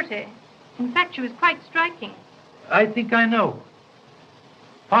very pretty. In fact, she was quite striking. I think I know.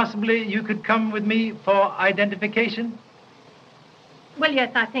 Possibly you could come with me for identification? Well,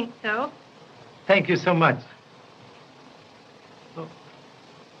 yes, I think so. Thank you so much.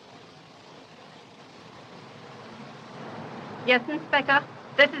 Yes, Inspector.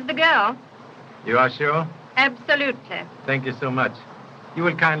 This is the girl. You are sure? Absolutely. Thank you so much. You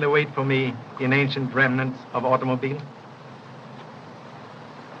will kindly wait for me in ancient remnants of automobile?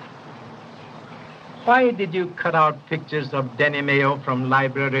 Why did you cut out pictures of Denny Mayo from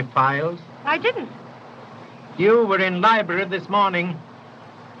library files? I didn't. You were in library this morning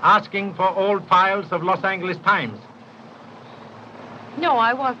asking for old files of Los Angeles Times. No,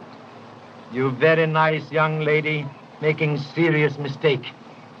 I wasn't. You very nice young lady making serious mistake.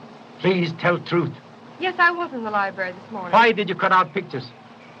 Please tell truth. Yes, I was in the library this morning. Why did you cut out pictures?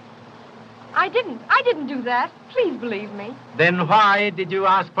 I didn't do that. Please believe me. Then why did you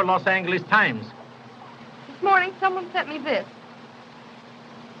ask for Los Angeles Times? This morning, someone sent me this.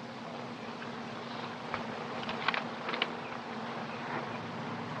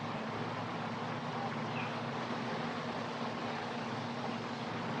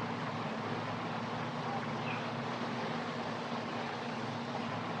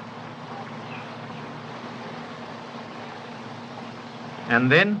 And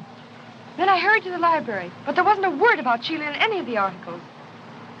then? Then I hurried to the library, but there wasn't a word about Sheila in any of the articles.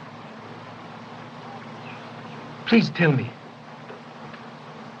 Please tell me.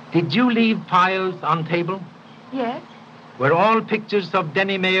 Did you leave files on table? Yes? Were all pictures of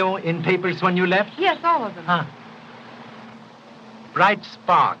Denny Mayo in papers when you left? Yes, all of them. Huh. Bright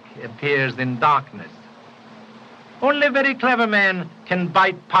spark appears in darkness. Only a very clever man can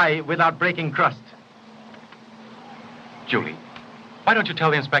bite pie without breaking crust. Julie, why don't you tell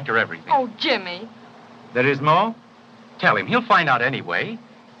the inspector everything? Oh, Jimmy. There is more? Tell him. He'll find out anyway.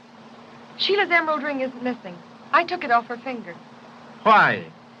 Sheila's emerald ring isn't missing. I took it off her finger. Why?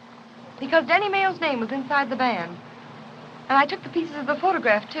 Because Denny Mayo's name was inside the band. And I took the pieces of the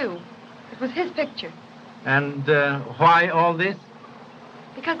photograph, too. It was his picture. And why all this?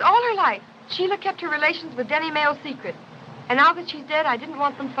 Because all her life, Sheila kept her relations with Denny Mayo secret. And now that she's dead, I didn't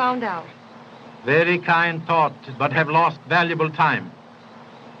want them found out. Very kind thought, but have lost valuable time.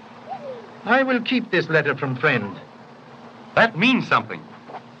 I will keep this letter from friend. That means something.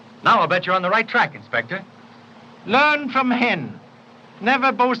 Now I'll bet you're on the right track, Inspector. Learn from hen.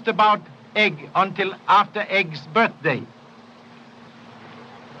 Never boast about egg until after egg's birthday.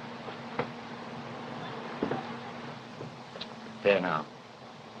 There now.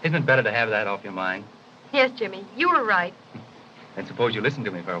 Isn't it better to have that off your mind? Yes, Jimmy, you were right. And suppose you listen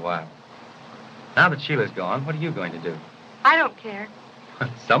to me for a while. Now that Sheila's gone, what are you going to do? I don't care.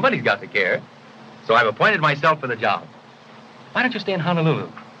 Somebody's got to care. So I've appointed myself for the job. Why don't you stay in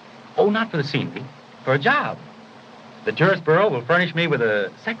Honolulu? Oh, not for the scenery, for a job. The tourist bureau will furnish me with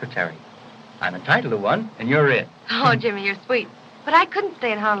a secretary. I'm entitled to one, and you're it. Oh, Jimmy, you're sweet. But I couldn't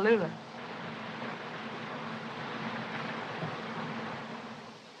stay in Honolulu.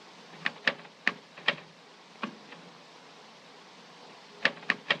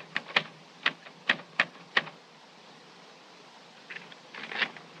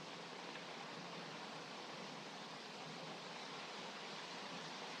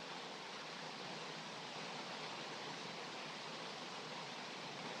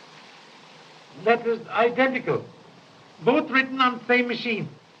 Letters identical. Both written on the same machine.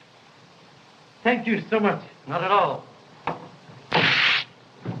 Thank you so much. Not at all.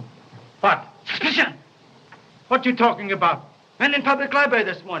 What? Suspicion! What you talking about? Men in public library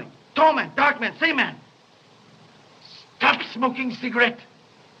this morning. Tall men, dark men, same man. Stop smoking cigarette.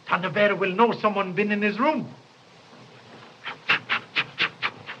 Tanavera will know someone been in his room.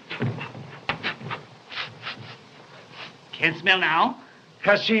 Can't smell now.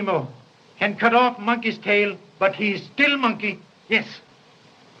 Kashimo can cut off monkey's tail, but he's still monkey. Yes.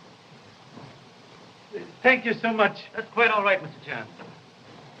 Thank you so much. That's quite all right, Mr. Chan.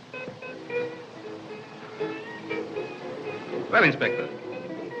 Well, Inspector,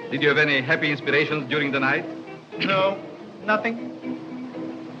 did you have any happy inspirations during the night? No, nothing.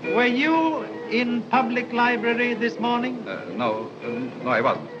 Were you in public library this morning? No, I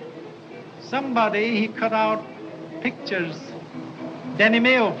wasn't. Somebody, he cut out pictures,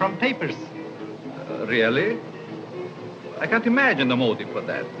 Denimeo from papers. Really? I can't imagine the motive for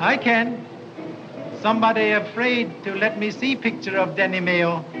that. I can. Somebody afraid to let me see picture of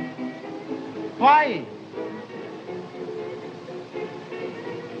Denimeo. Why?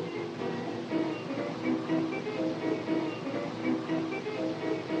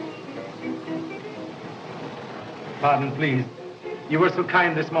 Pardon, please. You were so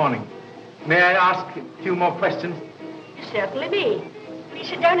kind this morning. May I ask a few more questions? Certainly me. Will you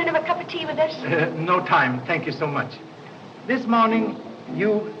sit down and have a cup of tea with us? No time. Thank you so much. This morning,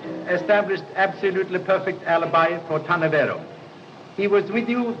 you established absolutely perfect alibi for Tanavero. He was with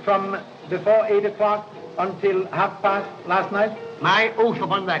you from before 8 o'clock until past last night? My oath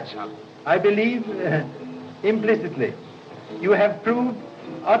upon that, sir. I believe implicitly. You have proved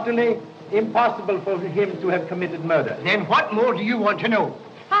utterly impossible for him to have committed murder. Then what more do you want to know?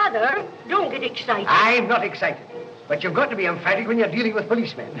 Father, don't get excited. I'm not excited. But you've got to be emphatic when you're dealing with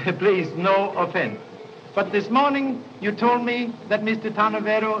policemen. Please, no offense. But this morning, you told me that Mr.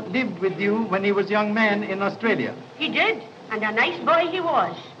 Tanavero lived with you when he was a young man in Australia. He did, and a nice boy he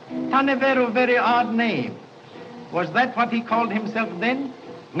was. Tanavero, very odd name. Was that what he called himself then?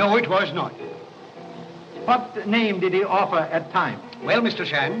 No, it was not. What name did he offer at time? Well, Mr.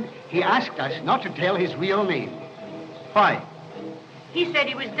 Shand, he asked us not to tell his real name. Why? He said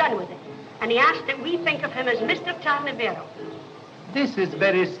he was done with it, and he asked that we think of him as Mr. Tanavero. This is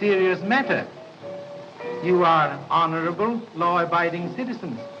very serious matter. You are honorable, law-abiding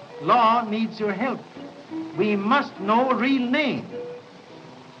citizens. Law needs your help. We must know real name.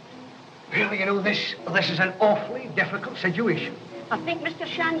 Well, you know, this is an awfully difficult situation. I think Mr.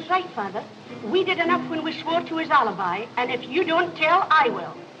 Shand's right, Father. We did enough when we swore to his alibi, and if you don't tell, I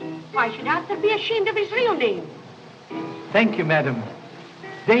will. Why should Arthur be ashamed of his real name? Thank you, madam.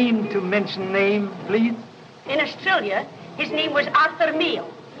 Deign to mention name, please. In Australia, his name was Arthur Mayo.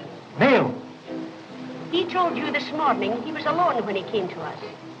 Mayo? He told you this morning he was alone when he came to us.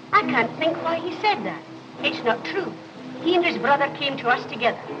 I can't think why he said that. It's not true. He and his brother came to us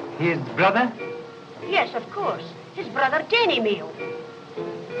together. His brother? Yes, of course. His brother, Danny Mayo.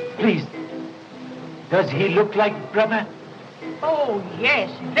 Please. Does he look like brother? Oh, yes,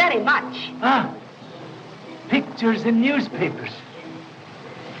 very much. Ah, pictures in newspapers.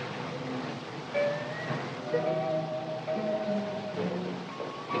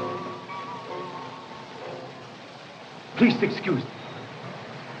 Please excuse me.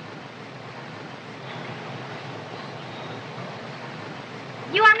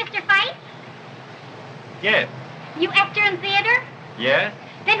 You are Mr. Fife? Yes. You actor in theater? Yes?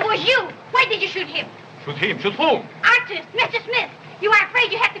 Then who was you? Why did you shoot him? Shoot him. Shoot whom? Artist, Mr. Smith. You are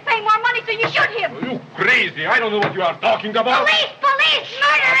afraid you have to pay more money, so you shoot him. Are you crazy? I don't know what you are talking about. Police! Police!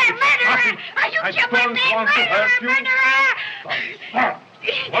 Murderer! Murderer! Are you I killing don't me? want to Murderer! hurt you. Murderer!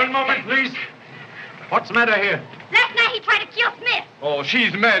 One moment, please. What's the matter here? Last night he tried to kill Smith. Oh,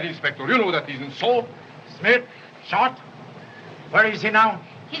 she's mad, Inspector. You know that isn't so. Smith, shot. Where is he now?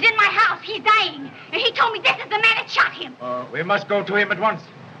 He's in my house. He's dying. And he told me this is the man that shot him. We must go to him at once.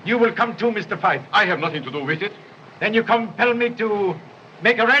 You will come too, Mr. Fife. I have nothing to do with it. Then you compel me to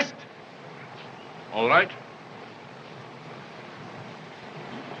make arrest? All right.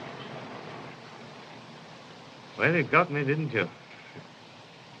 Well, you got me, didn't you?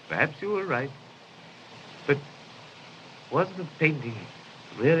 Perhaps you were right. But was the painting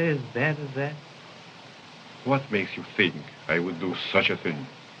really as bad as that? What makes you think I would do such a thing?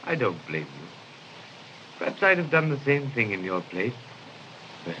 I don't blame you. Perhaps I'd have done the same thing in your place.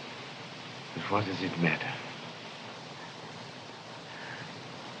 But what does it matter?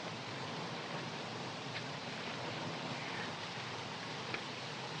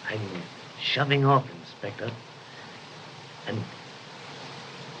 I'm shoving off, Inspector. And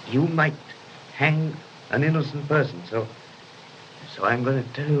you might hang an innocent person, so I'm going to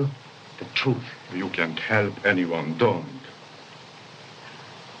tell you the truth. You can't help anyone, don't.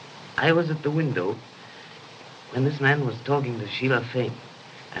 I was at the window when this man was talking to Sheila Fane,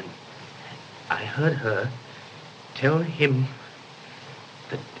 and I heard her tell him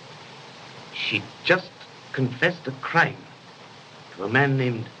that she just confessed a crime to a man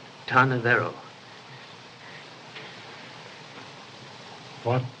named Tanavero.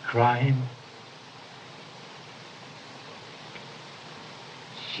 What crime?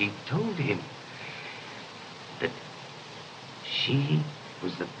 She told him that she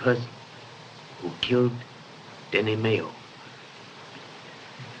was the person who killed Denimeo.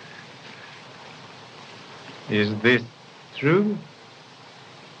 Is this true?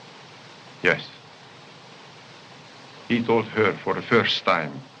 Yes. He told her for the first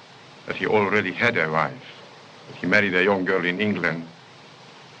time that he already had a wife, that he married a young girl in England,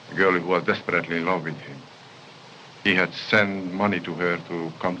 a girl who was desperately in love with him. He had sent money to her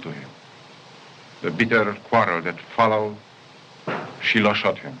to come to him. The bitter quarrel that followed, Sheila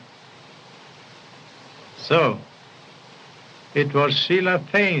shot him. So, it was Sheila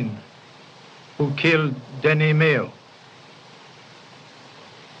Fane who killed Denimeo.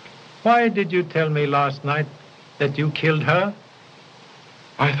 Why did you tell me last night that you killed her?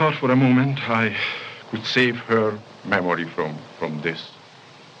 I thought for a moment I could save her memory from this.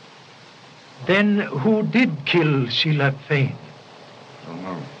 Then who did kill Sheila Fane? I don't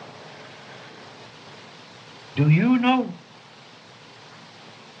know. Do you know?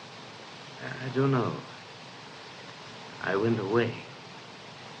 I don't know. I went away.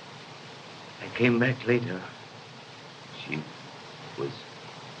 I came back later. She was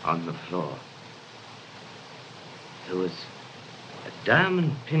on the floor. There was a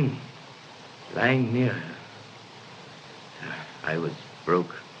diamond pin lying near her. I was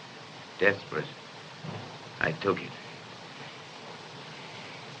broke, desperate. I took it.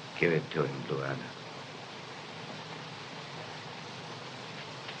 Give it to him, Luana.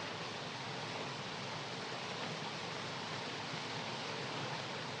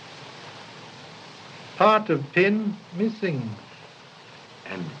 Part of pin missing.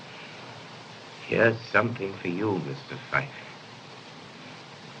 And here's something for you, Mr. Fife.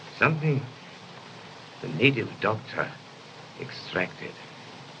 Something the native doctor extracted.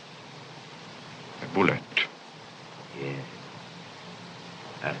 A bullet. Yes.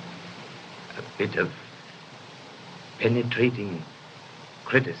 A bit of penetrating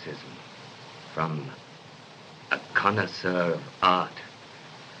criticism from a connoisseur of art.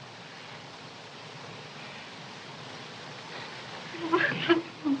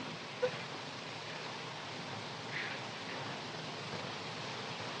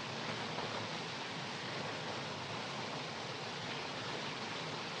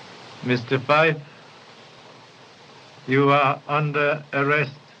 Mr. Fife, you are under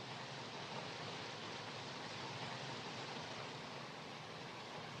arrest.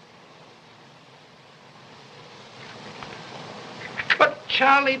 But,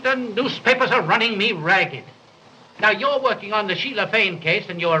 Charlie, the newspapers are running me ragged. Now, you're working on the Sheila Fane case,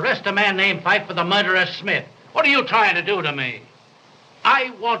 and you arrest a man named Fife for the murder of Smith. What are you trying to do to me?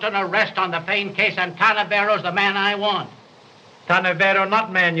 I want an arrest on the Fane case, and Tanavero's the man I want. Tanavero,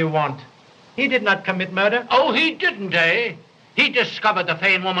 not man you want. He did not commit murder. Oh, he didn't, eh? He discovered the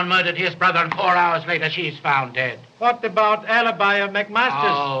Fane woman murdered his brother, and 4 hours later, she's found dead. What about alibi of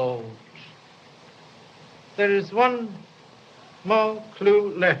McMaster's? Oh. There is one more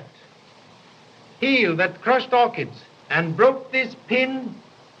clue left. Heel that crushed orchids and broke this pin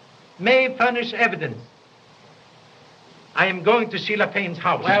may furnish evidence. I am going to Sheila Fane's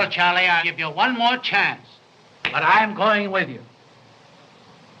house. Well, Charlie, I'll give you one more chance. But I'm going with you.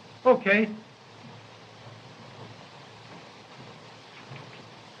 Okay.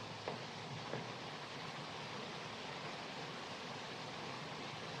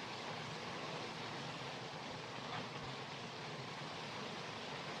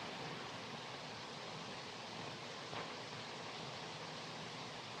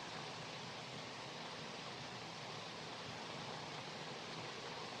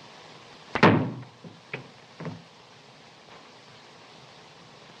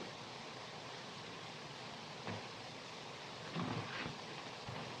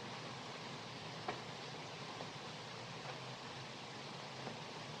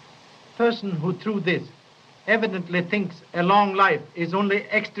 Person who threw this evidently thinks a long life is only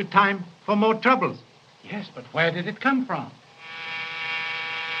extra time for more troubles. Yes, but where did it come from?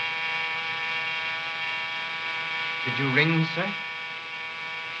 Did you ring, sir?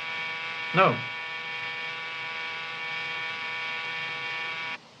 No.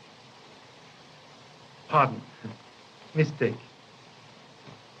 Pardon. Mistake.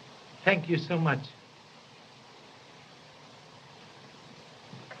 Thank you so much.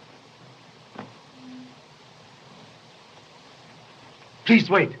 Please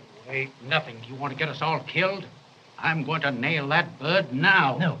wait. Wait, nothing. Do you want to get us all killed? I'm going to nail that bird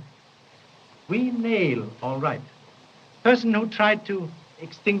now. No. We nail, all right. Person who tried to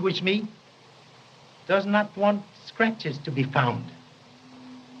extinguish me does not want scratches to be found.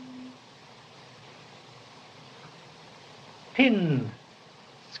 Pin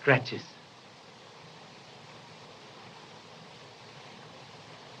scratches.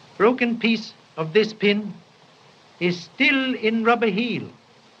 Broken piece of this pin is still in rubber heel.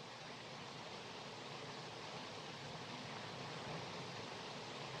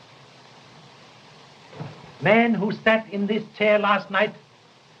 Man who sat in this chair last night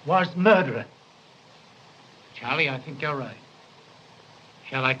was murderer. Charlie, I think you're right.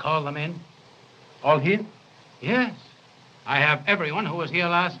 Shall I call them in? All here? Yes. I have everyone who was here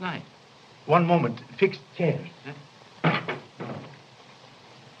last night. One moment. Fixed chairs.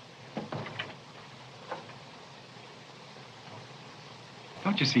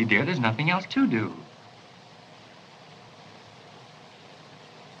 Don't you see, dear, there's nothing else to do.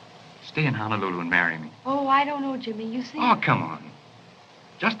 Stay in Honolulu and marry me. Oh, I don't know, Jimmy. You see... Oh, come on.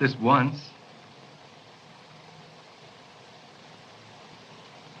 Just this once.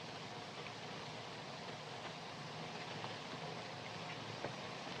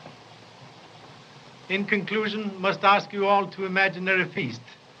 In conclusion, must ask you all to imaginary feast.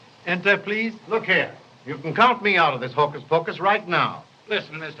 Enter, please. Look here. You can count me out of this hocus pocus right now.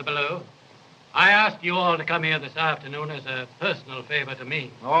 Listen, Mr. Bela. I asked you all to come here this afternoon as a personal favor to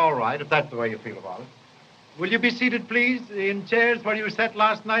me. All right, if that's the way you feel about it. Will you be seated, please, in chairs where you sat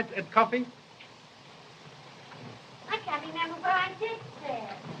last night at coffee? I can't remember where I did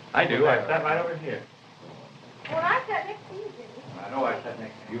there. I do. I sat right over here. Well, I sat next to you, Jimmy. I know I sat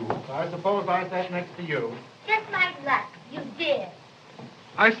next to you. I suppose I sat next to you. Just like luck. You did.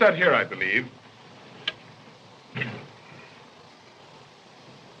 I sat here, I believe.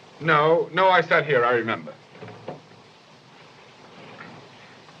 No, I sat here, I remember.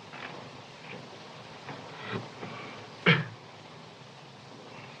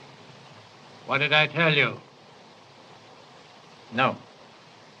 What did I tell you? No.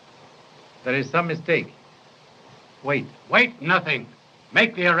 There is some mistake. Wait. Wait, nothing.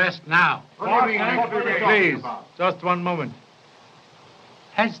 Make the arrest now. Please, just one moment.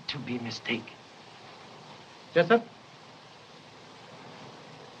 Has to be mistake. Jessup?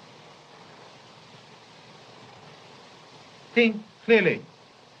 Think clearly.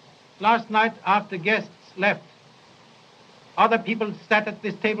 Last night, after guests left, other people sat at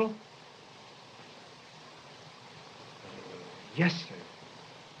this table? Yes, sir.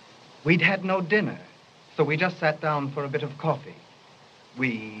 We'd had no dinner, so we just sat down for a bit of coffee.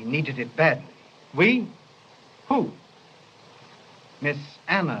 We needed it badly. We? Who? Miss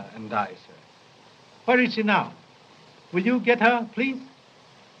Anna and I, sir. Where is she now? Will you get her, please?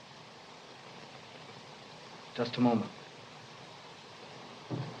 Just a moment.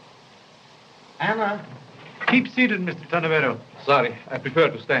 Anna. Keep seated, Mr. Tanavero. Sorry, I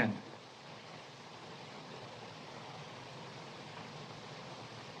prefer to stand.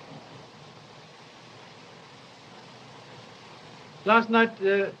 Last night,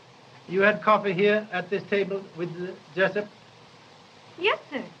 you had coffee here at this table with Jessup? Yes,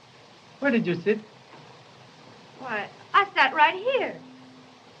 sir. Where did you sit? Why, I sat right here.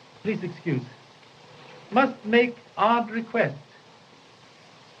 Please excuse. Must make odd request.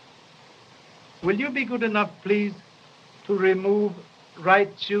 Will you be good enough, please, to remove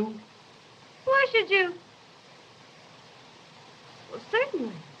right shoe? Why should you? Well,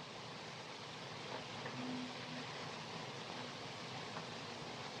 certainly.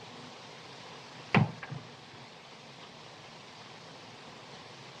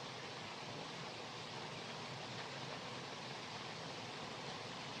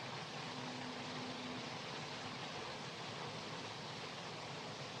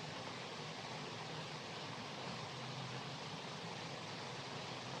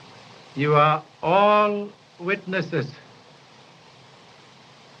 You are all witnesses.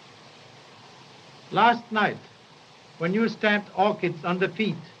 Last night, when you stamped orchids on the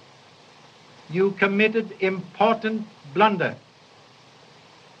feet, you committed important blunder.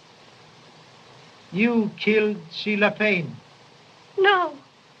 You killed Sheila Fane. No.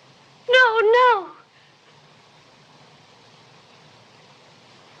 No.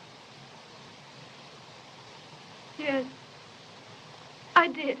 Yes, I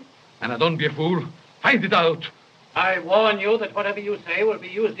did. Anna, don't be a fool. Find it out. I warn you that whatever you say will be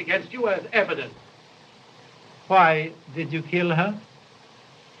used against you as evidence. Why did you kill her?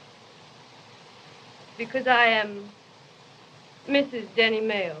 Because I am Mrs. Denny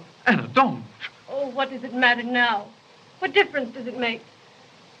Mayo. Anna, don't. Oh, what does it matter now? What difference does it make?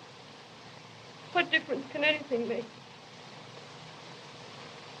 What difference can anything make?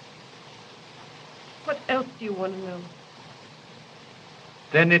 What else do you want to know?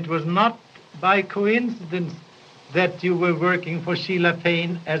 Then it was not by coincidence that you were working for Sheila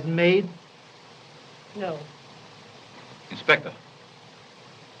Payne as maid? No. Inspector,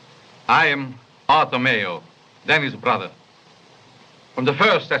 I am Arthur Mayo, Danny's brother. From the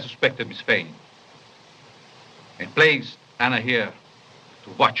first, I suspected Miss Payne and placed Anna here to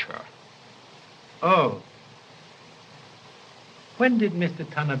watch her. Oh. When did Mr.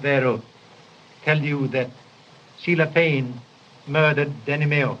 Tanavero tell you that Sheila Payne murdered Danny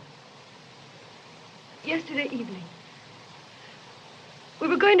Mayo? Yesterday evening. We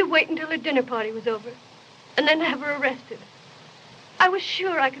were going to wait until her dinner party was over and then have her arrested. I was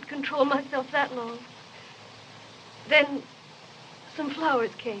sure I could control myself that long. Then some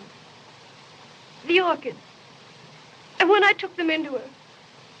flowers came. The orchids. And when I took them into her,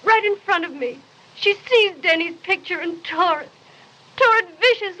 right in front of me, she seized Denny's picture and tore it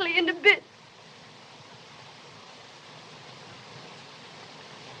viciously into bits.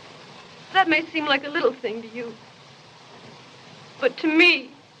 That may seem like a little thing to you, but to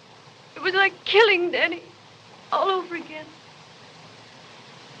me, it was like killing Denny all over again.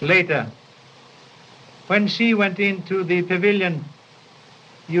 Later, when she went into the pavilion,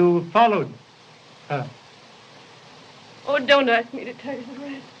 you followed her. Oh, don't ask me to tell you the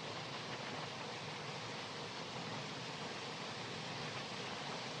rest.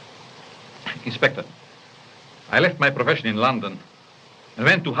 Inspector, I left my profession in London and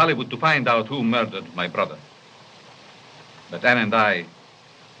went to Hollywood to find out who murdered my brother. But Anne and I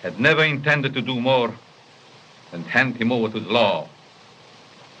had never intended to do more than hand him over to the law.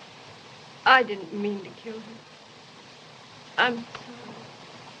 I didn't mean to kill her. I'm sorry.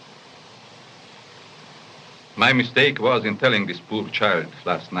 My mistake was in telling this poor child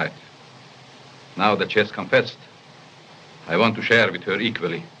last night. Now that she has confessed, I want to share with her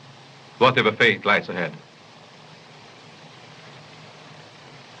equally whatever fate lies ahead.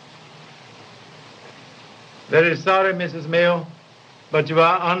 Very sorry, Mrs. Mayo, but you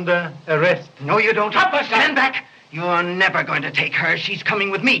are under arrest. No, you don't. Stand back. You're never going to take her. She's coming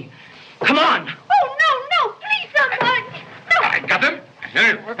with me. Come on. Oh, no, please, someone. No. I got him.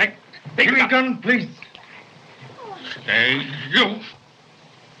 Here, Take me gun, please. Hey, you.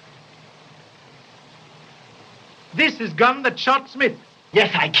 This is gun that shot Smith.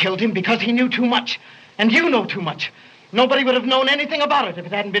 Yes, I killed him because he knew too much. And you know too much. Nobody would have known anything about it if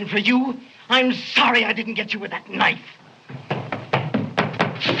it hadn't been for you. I'm sorry I didn't get you with that knife.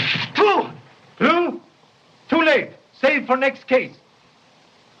 Too late. Save for next case.